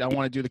hypeless heat, I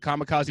want to do the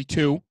Kamikaze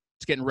 2.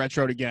 It's getting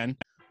retroed again.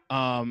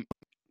 And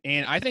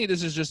I think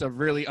this is just a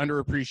really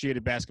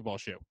underappreciated basketball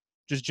shoe.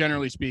 Just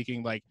generally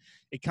speaking, like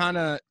it kind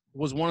of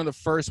was one of the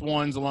first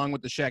ones, along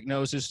with the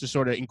Shacknosis, to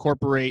sort of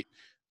incorporate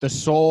the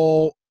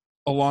sole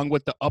along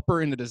with the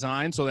upper in the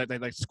design, so that they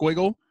like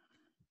squiggle.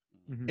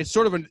 Mm-hmm. It's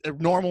sort of a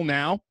normal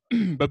now,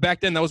 but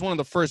back then that was one of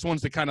the first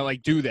ones to kind of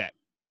like do that.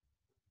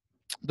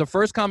 The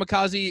first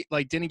Kamikaze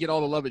like didn't get all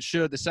the love it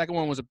should. The second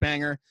one was a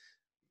banger,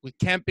 with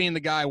Kemp being the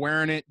guy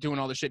wearing it, doing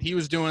all the shit he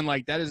was doing.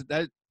 Like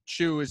that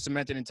shoe is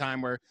cemented in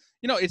time where,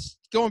 it's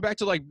going back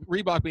to like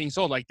Reebok being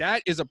sold. Like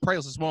that is a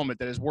priceless moment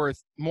that is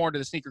worth more to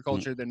the sneaker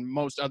culture than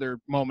most other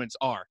moments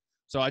are.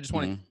 So I just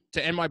wanted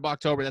to end my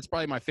Boktober. That's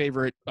probably my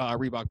favorite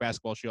Reebok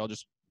basketball shoe. I'll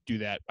just do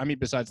that. I mean,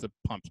 besides the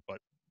pumps, but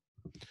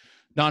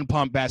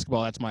non-pump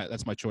basketball, that's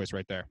my choice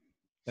right there.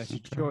 That's your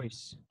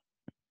choice.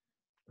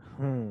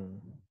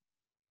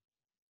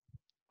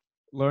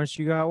 Lawrence,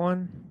 you got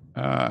one?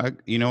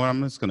 You know what?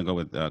 I'm just gonna go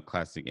with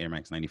classic Air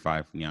Max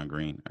 95 neon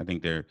green. I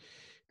think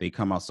they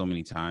come out so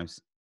many times.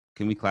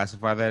 Can we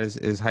classify that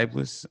as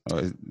hypeless? Or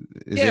is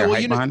there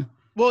hype behind?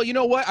 Well, you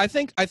know what? I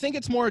think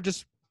it's more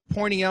just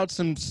pointing out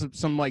some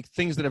like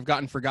things that have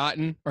gotten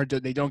forgotten or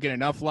they don't get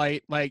enough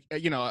light. Like,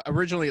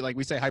 originally, like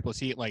we say hype plus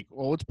heat, like,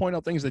 well, let's point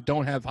out things that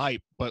don't have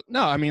hype. But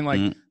no, I mean,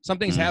 like some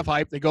things have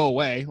hype, they go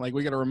away. Like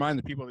we got to remind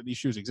the people that these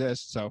shoes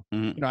exist. So,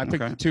 I picked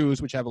the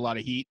 2s, which have a lot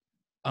of heat.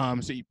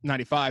 So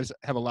 95s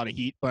have a lot of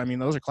heat, but I mean,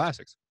 those are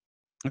classics.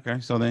 Okay.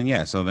 So then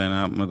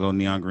I'm going to go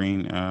neon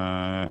green,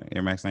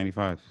 Air Max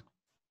 95.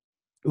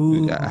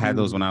 Ooh. I had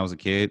those when I was a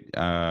kid.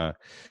 I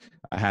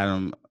had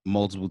them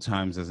multiple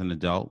times as an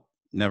adult.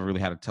 Never really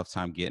had a tough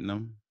time getting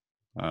them.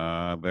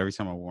 But every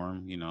time I wore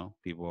them,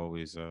 people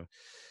always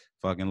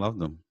fucking loved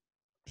them.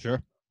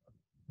 Sure.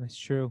 That's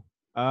true.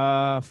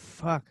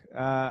 Fuck.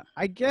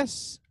 I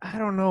guess I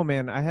don't know,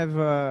 man.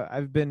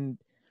 I've been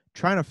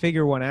trying to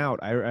figure one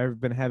out. I've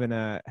been having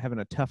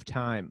a tough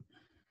time.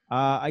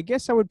 I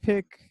guess I would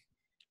pick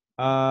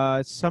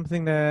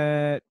something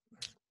that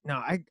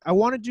I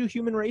want to do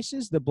Human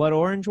Races, the blood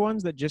orange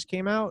ones that just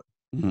came out.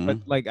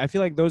 But like I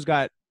feel like those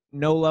got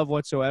no love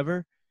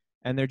whatsoever,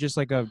 and they're just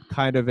like a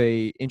kind of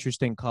a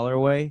interesting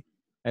colorway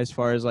as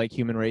far as like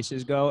Human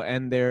Races go,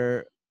 and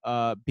they're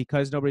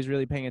because nobody's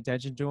really paying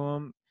attention to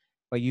them.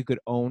 Like you could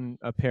own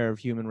a pair of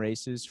Human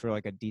Races for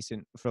like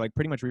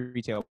pretty much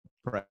retail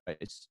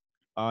price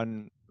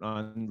on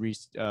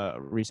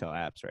resale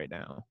apps right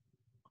now.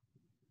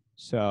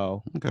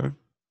 So okay.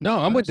 No,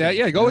 I'm with that.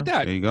 Yeah, go with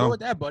that. There you go. Go with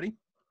that, buddy.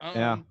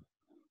 Yeah.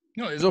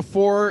 There's a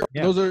 4.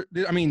 Yeah. Those are,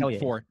 I mean, Hell yeah.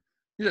 4.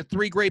 These are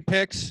 3 great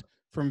picks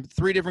from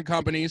 3 different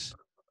companies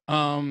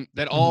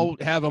that all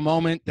have a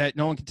moment that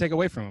no one can take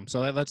away from them.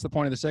 So that's the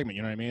point of the segment.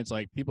 You know what I mean? It's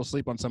like people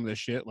sleep on some of this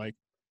shit. Like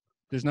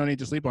there's no need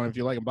to sleep on it. If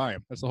you like them, buy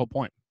them. That's the whole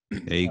point.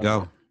 There you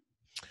go.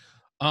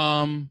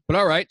 But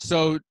all right.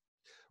 So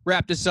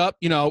wrap this up,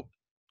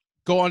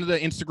 go onto the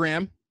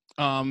Instagram.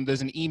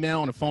 There's an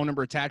email and a phone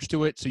number attached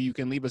to it, so you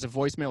can leave us a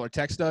voicemail or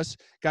text us.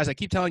 Guys, I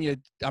keep telling you,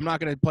 I'm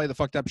not going to play the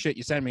fucked up shit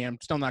you send me. I'm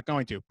still not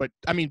going to. But,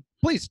 I mean,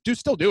 please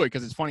still do it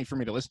because it's funny for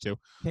me to listen to.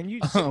 Can you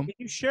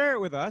share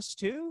it with us,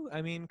 too?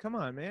 I mean, come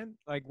on, man.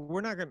 Like, we're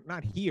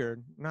not here,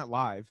 not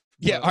live.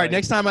 Yeah, all right,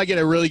 next time I get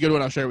a really good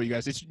one, I'll share it with you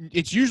guys.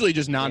 It's usually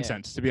just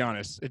nonsense, to be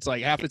honest. It's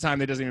like half the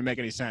time it doesn't even make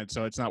any sense,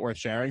 so it's not worth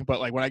sharing.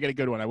 But, like, when I get a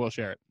good one, I will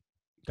share it.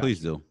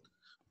 Please do.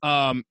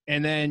 And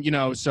then,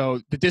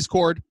 so the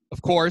Discord,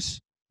 of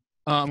course.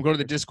 Go to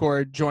the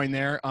Discord, join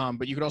there.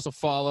 But you could also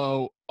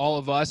follow all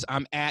of us.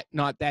 I'm at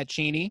Not That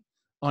Cheney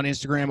on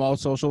Instagram, all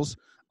socials.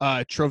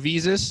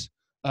 Trovese,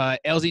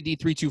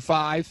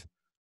 LZD325.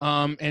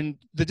 And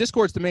the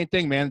Discord's the main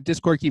thing, man. The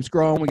Discord keeps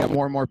growing. We got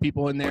more and more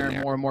people in there,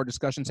 more and more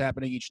discussions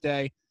happening each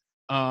day.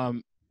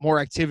 More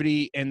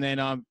activity, and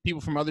then people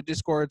from other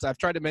Discords. I've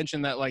tried to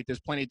mention that like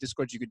there's plenty of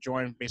Discords you could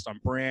join based on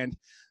brand.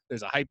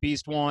 There's a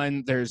Hypebeast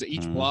one. There's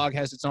each blog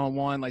has its own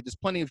one. Like there's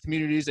plenty of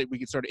communities that we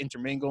could sort of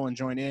intermingle and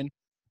join in.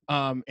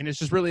 And it's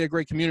just really a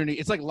great community.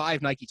 It's like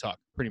live Nike talk,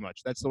 pretty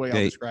much. That's the way I'll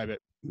describe it.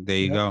 There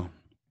you go.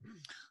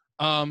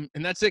 And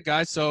that's it,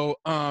 guys. So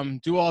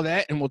do all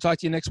that, and we'll talk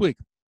to you next week.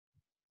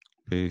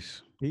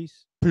 Peace.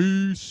 Peace.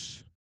 Peace.